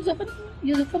አፈቅርሻለሁ የሚል ዘፈን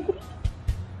የዘፈንኩት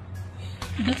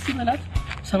ደስ ይበላት።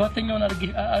 ሰባተኛውን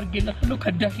አርጌላታለሁ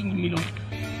ከዳሽኝ የሚለው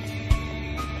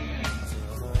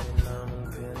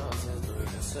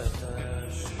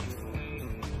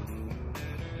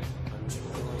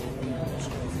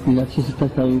እናትሽ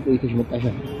ስታስታውቂ ቆይተሽ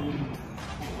መጣሻል።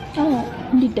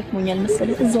 እንዴት ደክሞኛል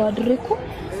መሰለህ እዛው አድሬ እኮ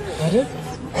አይደል?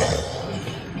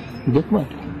 ደክማ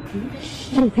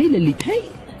ተይ ለሊ ተይ።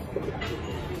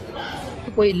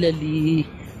 ቆይ ለሊ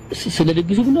ስለ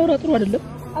ድግሱ ብናወራ ጥሩ አይደለም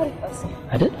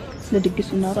አይደል? ስለ ድግሱ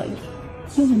እናወራ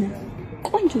የሆነ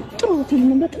ቆንጆ ጥሩ ሆቴል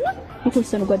እንመጥና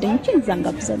የተወሰኑ ጓደኞችን እዛ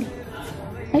እንጋብዛለን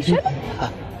አይሻልም?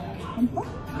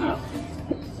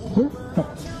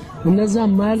 እነዛ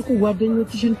ማያልቁ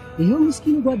ጓደኞችሽን ይሄው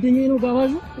ምስኪን ጓደኛዬ ነው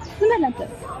ጋባዡ። ምን አላንተ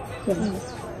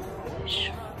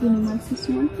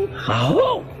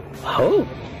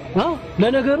አዎ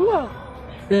ለነገሩ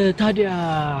ታዲያ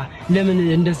ለምን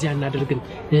እንደዚህ አናደርግን?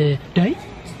 ዳይ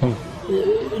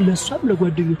ለሷም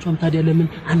ለጓደኞቿም ታዲያ ለምን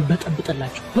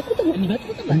አንበጠብጥላችሁ?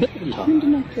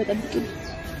 ምንድነው በጠብጡ?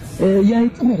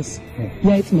 ያይጥ መርስ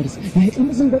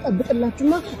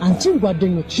በጠብጥላችሁና አንቺን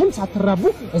ጓደኞችሽን ሳትራቡ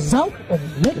እዛው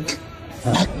ልክ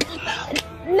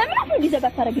ለምን አሁን ሊዘጋ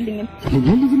ታረግልኝም?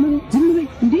 ዝም በይ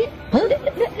እንዴ!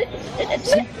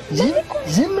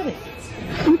 ዝም በይ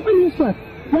እንኳን ይሷት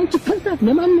ያንቺ ከልታት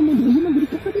ለማንም እንግዲህ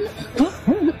ተፈደለ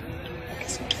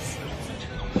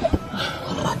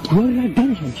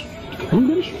ወራዳሽ አንቺ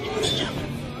እንግዲህ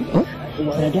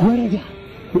ወራዳ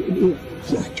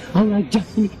አውራጃ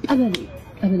ቀበሌ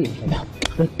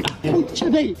በቃ ቁጭ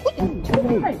በይ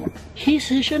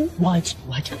ሂስሽን ዋጭ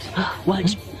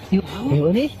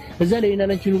ይሆኔ እዛ ላይ እና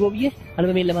አንቺ ኑሮ ብዬ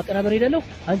አልበሜን ለማቀናበር ሄዳለሁ።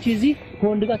 አንቺ እዚህ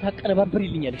ከወንድ ጋር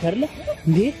ታቀናባብሪልኛለሽ አይደለ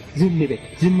እንዴ? ዝም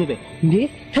በይ እንዴ!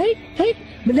 ተይ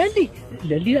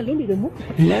ለሊ ያለው ደግሞ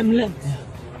ለምለም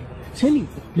ስሚ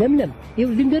ለምለም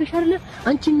ይኸው ልንገርሽ አይደለ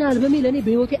አንቺና አልበሜ ለኔ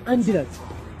በህይወቴ አንድ ናት።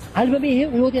 አልበሜ ይሄ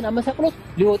ህይወቴን አመሳቅሎት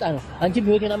ሊወጣ ነው። አንቺም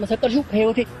ህይወቴን አመሳቀልሽው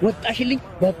ከህይወቴ ወጣሽልኝ።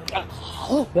 በቃ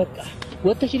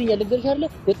ወጣሽልኝ ልንገርሽ አይደለ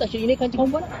ወጣሽልኝ። እኔ ካንቺ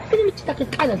ካሁን በኋላ ምንም ጭጣቅ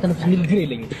ቃል አልተነፍስ ንግግር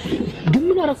የለኝም። ግን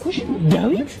ምን አረኩሽ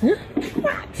ዳዊት?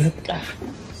 በቃ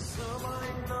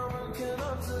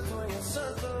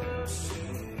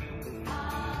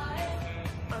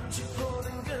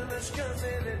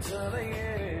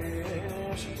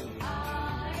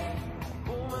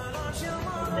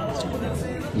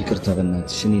ይቅርታ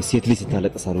በእናትሽ እኔ ሴት ልጅ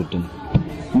ስታለቅስ አልወድም።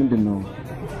 ምንድነው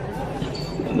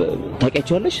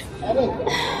ታውቂያቸዋለሽ?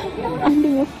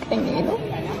 አንደኛው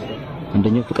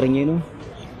ፍቅረኛዬ ነው።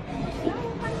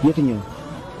 የትኛው?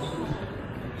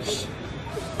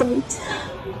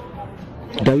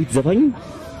 ዳዊት ዘፋኝ?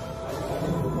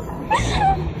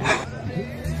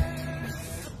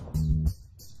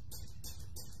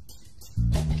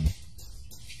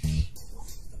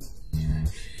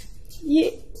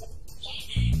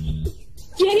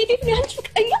 የኔ ያንቺ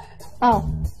ፍቅረኛ? አዎ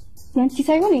ያንቺ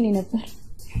ሳይሆን የኔ ነበር።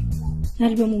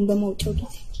 አልበሙን በማውጣው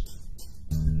ጊዜ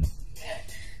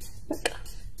በቃ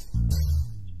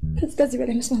ከዚህ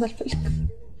በላይ መስማት አልፈልግም።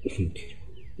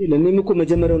 ለኔም እኮ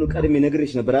መጀመሪያውኑ ቀድሜ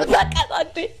ነግሬሽ ነበር አይደል? በቃ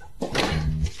ታዲያ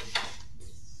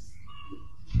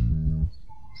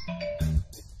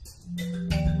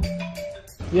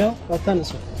ያው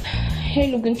አታነሱ።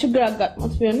 ሄሉ ግን ችግር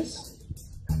አጋጥሞት ቢሆንስ?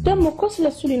 ደሞ እኮ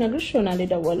ስለሱ ሊነግርሽ ይሆናል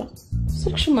የደወለው።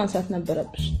 ስልክሽን ማንሳት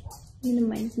ነበረብሽ። ምንም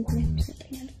አይነት ምክንያት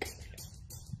ቢሰጠኝ አልቀበልም።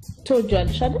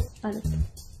 ትወጂዋለሽ አይደል? አለት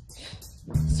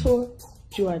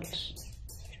ትወጂዋለሽ።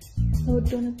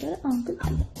 ወዶ ነበር አሁን ግን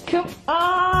አለ።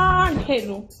 ከማን ሄሉ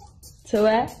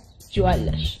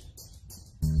ትወጂዋለሽ?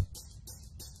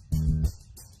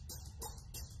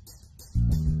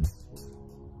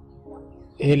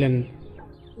 ሄለን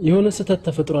የሆነ ስህተት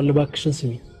ተፈጥሯል። እባክሽን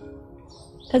ስሚ።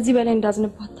 ከዚህ በላይ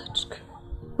እንዳዝንባት አድርግ።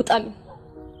 ውጣልኝ።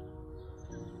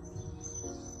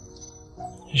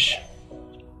 እሺ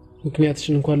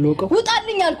ምክንያትሽን እንኳን ልወቀው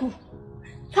ውጣልኝ አልኩ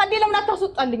ታዲያ ለምን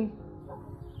አታስወጣልኝ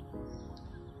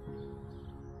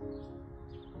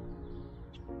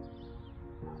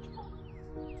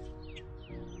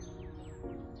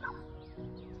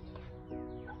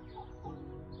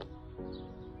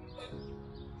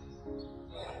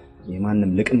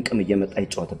የማንም ልቅምቅም እየመጣ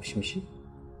ይጫወተብሽ ምሽ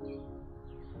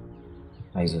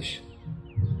አይዞሽ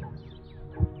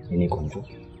እኔ ቆንጆ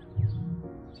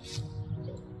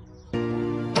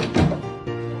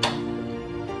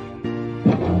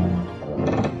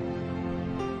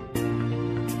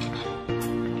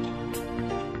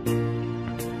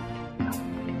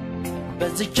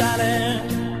በዝቻለ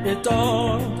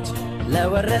እጦት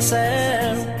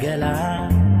ለወረሰው ገላ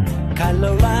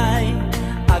ካለው ላይ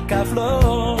አካፍሎ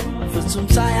ፍጹም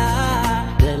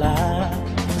ሳያደላ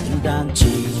እንዳንቺ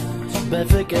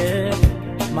በፍቅር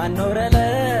ማኖረ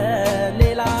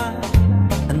ለሌላ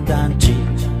እንዳንቺ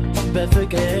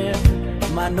በፍቅር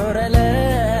ማኖረ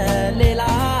ለሌላ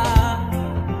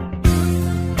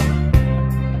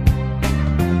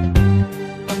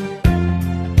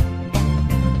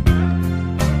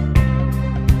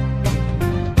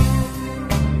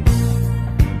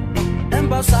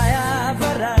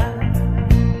ሳያፈራ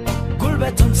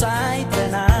ጉልበቱን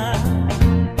ሳይተና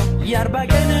የአርባ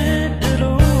ቀን ድሉ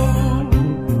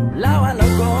ላዋለው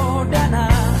ጎዳና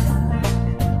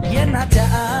የእናት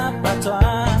አባቷ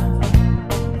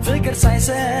ፍቅር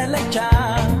ሳይሰለቻ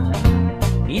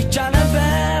ይቻለ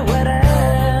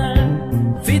በወረት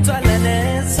ፊቷ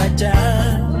ለነሳቻ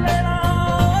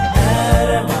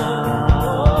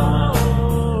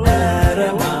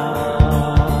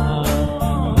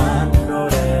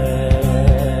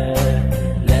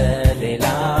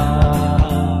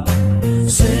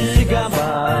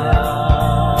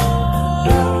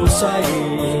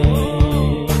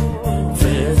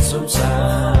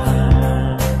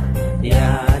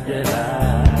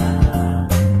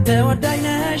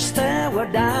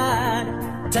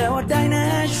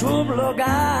ብሎጋ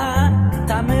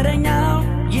ታምረኛው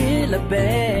ይልቤ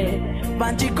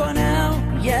ባንቺ ኮነው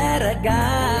የረጋ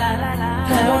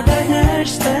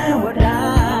ተወዳይነሽ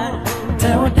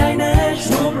ተወዳይነሽ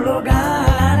ብሎጋ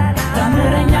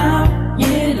ታምረኛው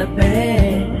ይልቤ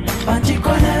ባንቺ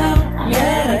ኮነው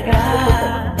የረጋ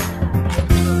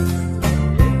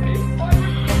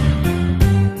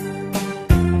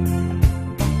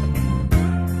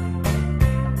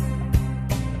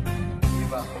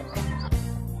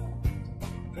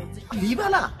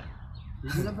ሊበላ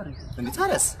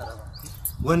እንግታረስ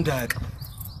ወንዳ ያቀም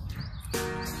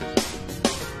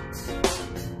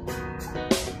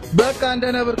በቃ እንደ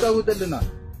ነብር ቀውጥልና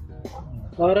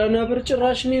አረ ነብር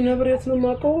ጭራሽ ነው ነብር የት ነው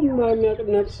ማቀው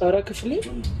ማሚያቅነት አረ ክፍሌ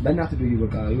በእናት ዱይ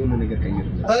በቃ የሆነ ነገር ቀይር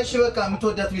እሺ በቃ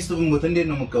ምትወዳት ሚስት ብሞት እንዴት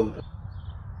ነው መቀውጥ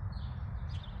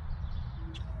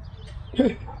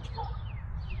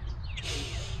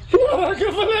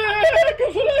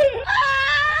ክፍሌ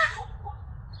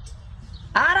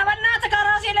አረበና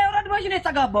ተካራሴ ላይ ወረድ ባሽ ነው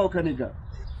ተጋባው ከነጋ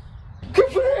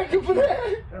ክፍሌ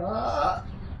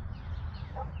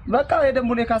በቃ የደሙ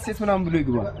ነው ካሴት ምናምን ብሎ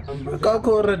ይግባ በቃ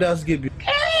ከወረደ አስገቢ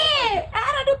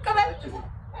አረ ዱቀበል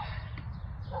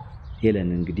ሄለን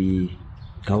እንግዲህ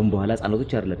ካሁን በኋላ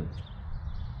ጻኖቶች አይደለም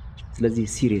ስለዚህ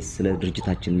ሲሪየስ ስለ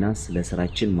ድርጅታችንና ስለ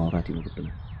ስራችን ማውራት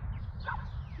ይኖርብናል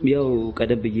ያው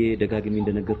ቀደብዬ ደጋግሜ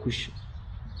እንደነገርኩሽ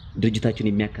ድርጅታችን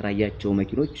የሚያከራያቸው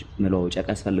መኪኖች መለዋወጫ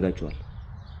ያስፈልጋቸዋል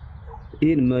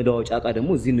ይሄን መለዋወጫ ደግሞ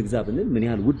እዚህ ንግዛ ብንል ምን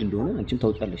ያህል ውድ እንደሆነ አንቺም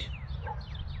ታውቂያለሽ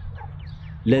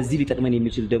ለዚህ ሊጠቅመን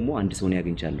የሚችል ደግሞ አንድ ሰው ነው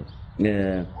ያገኝቻለሁ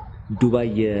ዱባይ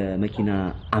የመኪና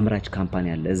አምራች ካምፓኒ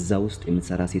አለ እዛ ውስጥ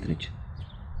የምትሰራ ሴት ነች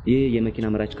ይሄ የመኪና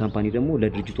አምራች ካምፓኒ ደግሞ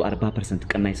ለድርጅቱ 40%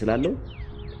 ቅናሽ ስላለው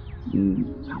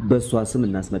በሷ ስም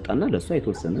እናስመጣና ለሷ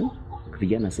የተወሰነ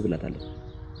ክፍያ እናስብላታለን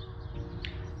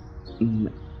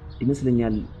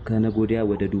ይመስለኛል ከነጎዲያ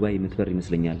ወደ ዱባይ የምትበር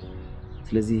ይመስለኛል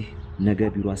ስለዚህ ነገ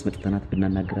ቢሮ አስመጥተናት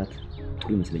ብናናገራት ጥሩ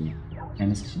ይመስለኛል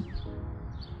አይመስልሽም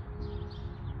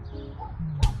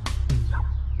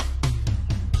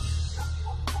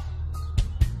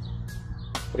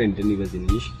ፍሬንድ ነኝ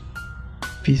በዚህንሽ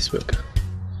ፒስ በቃ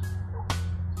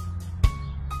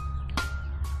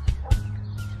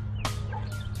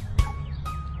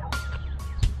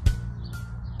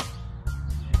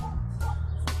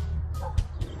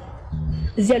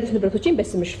እዚህ ያሉት ንብረቶችን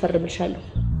በስምሽ ፈርምልሻለሁ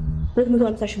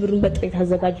 250 ሺህ ብሩን በጥሬት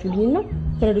አዘጋጁልኝና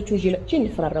ሰነዶቹን ይዤ መጥቼ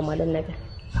እንፈራረማለን ነገር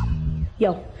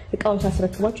ያው እቃውን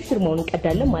ሳስረክባችሁ ፊርማውን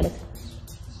እንቀዳለን ማለት ነው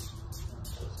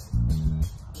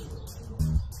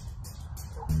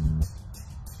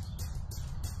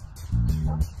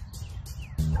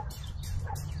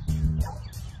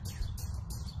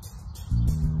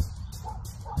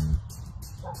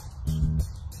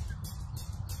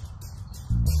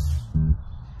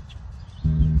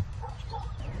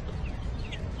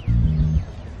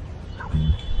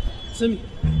ስሚ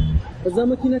እዛ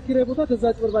መኪና ኪራይ ቦታ ከዛ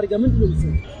አጭበርባሪ ጋር ምንድነው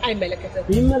የሚሰራው?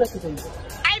 ይመለከተኛል።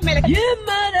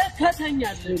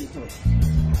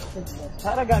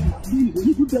 ታረጋጊ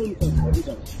ይህ ጉዳይ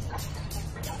ነው።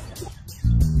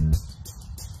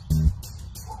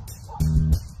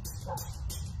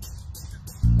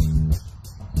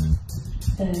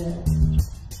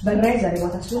 በራይ ዛሬ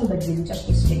ማታ ስለሆነ በዚህ ጨርሶ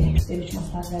ይስለኛል። ሌሎች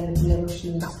ማስተካከል ነገሮች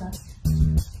ይመስላል።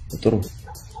 ጥሩ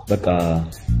በቃ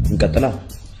እንቀጥላ።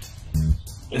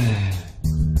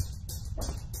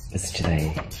 እስኪ ላይ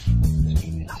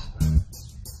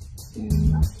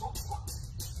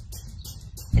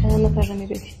ከመፈረሜ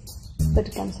በፊት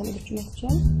በድጋሚ ሰነዶቹ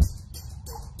መጥቻለሁ።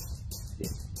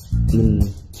 ምን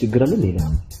ችግር አለ ሌላ?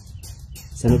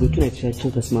 ሰነዶቹን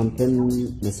አይተሻቸው ተስማምተን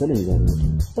መሰለኝ ዛሬ ነው።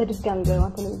 በድጋሚ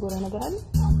ገርማንተ ነው ጎራ ነገር አለ?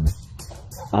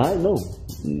 አይ ነው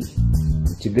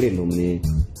ችግር የለውም።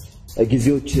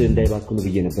 ጊዜዎች እንዳይባክኑ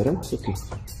ብዬ ነበር። ኦኬ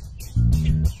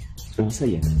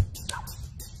አሳያት።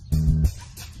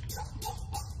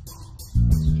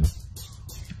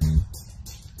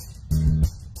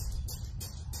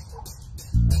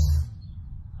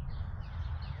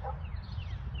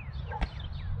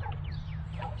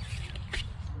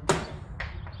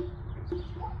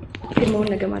 ፊልሙን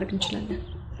ነገ ማድረግ እንችላለን።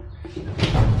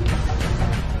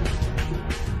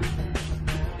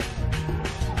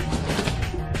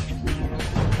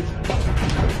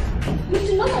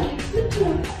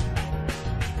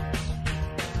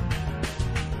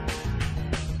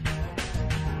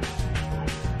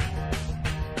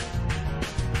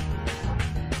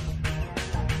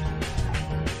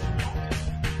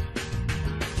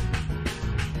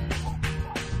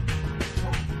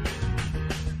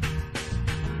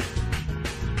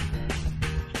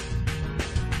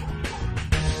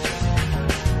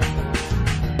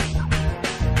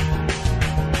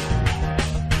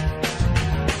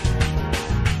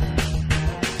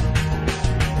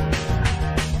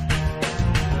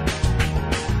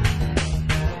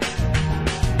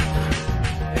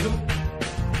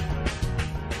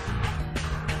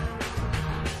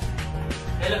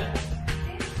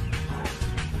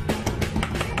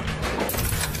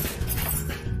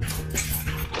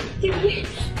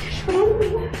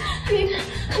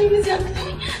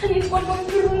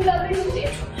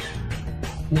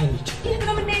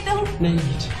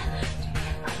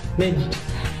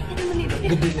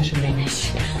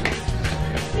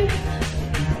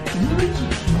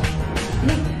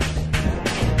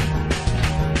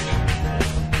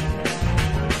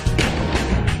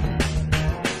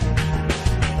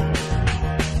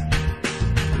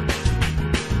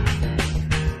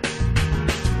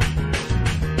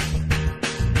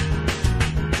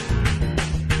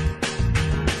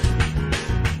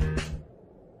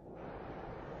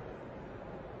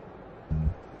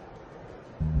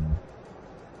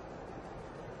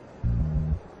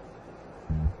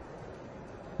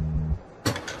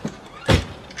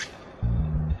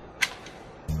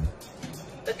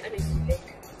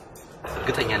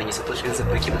 እርግጠኛ ነኝ የሰጠሁሽ ገንዘብ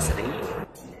በቂ መሰለኝ።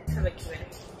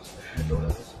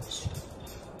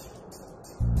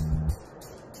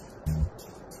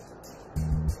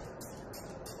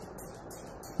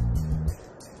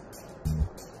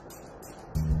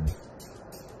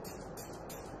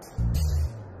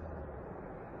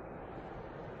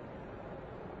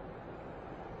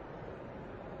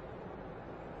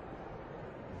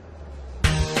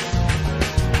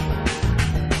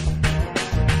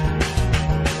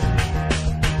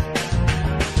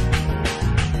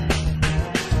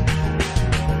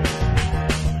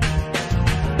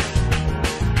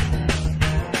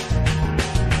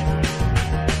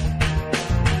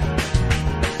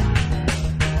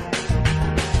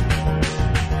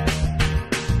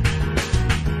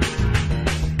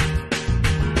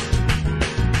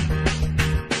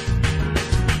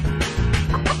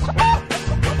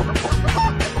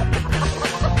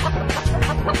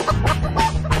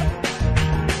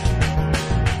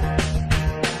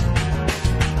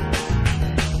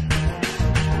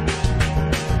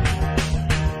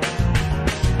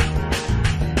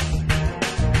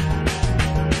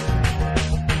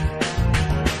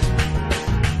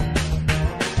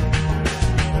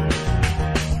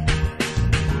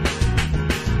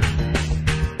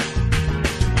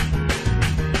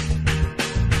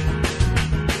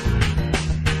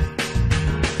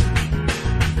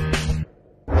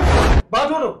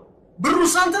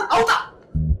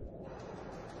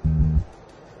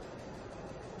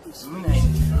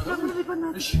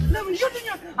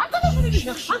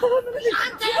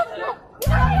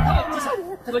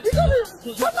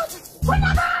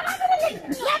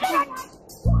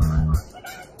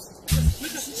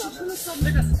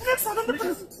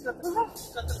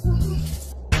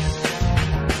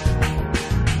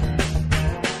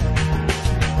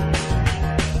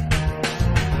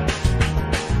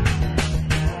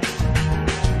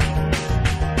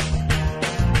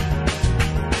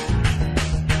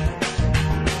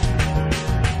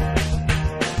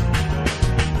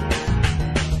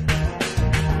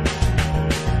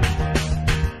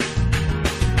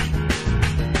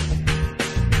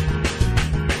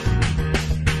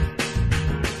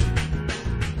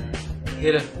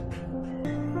 ሄለን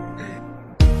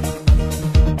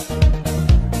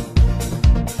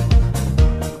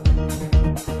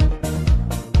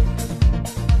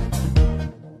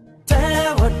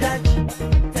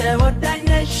ተወዳጅ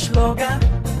ነሽ ሎጋ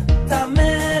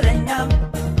ታምረኛው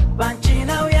ባንቺ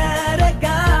ነው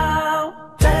ያረጋው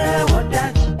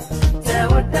ተወዳጅ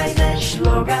ነሽ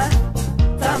ሎጋ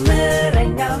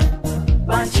ታምረኛው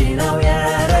ባንቺ ነው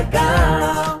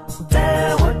ያረጋው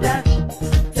ተወዳጅ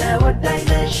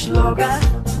ነሽ ሎጋ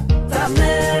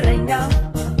ታምረኛው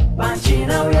ባንቺ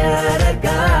ነው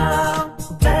ያረጋው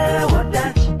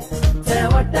ተወዳጅ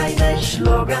ነሽ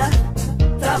ሎጋ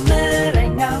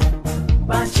ታምረኛው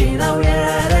ባንቺ ነው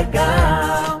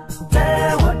ያረጋው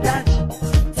ተወዳጅ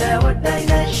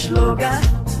ነሽ ሎጋ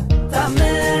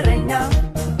ታምረኛው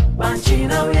ባንቺ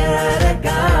ነው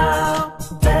ያረጋው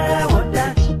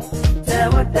ተወዳጅ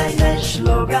ነሽ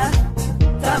ሎጋ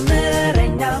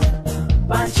ታምረኛው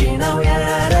ባንቺ ነው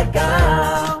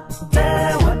ያረጋው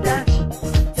ተወዳጅ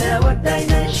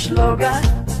ነሽ ሎጋ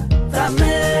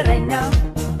ታምረኛው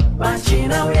ባንቺ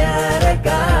ነው ያረጋው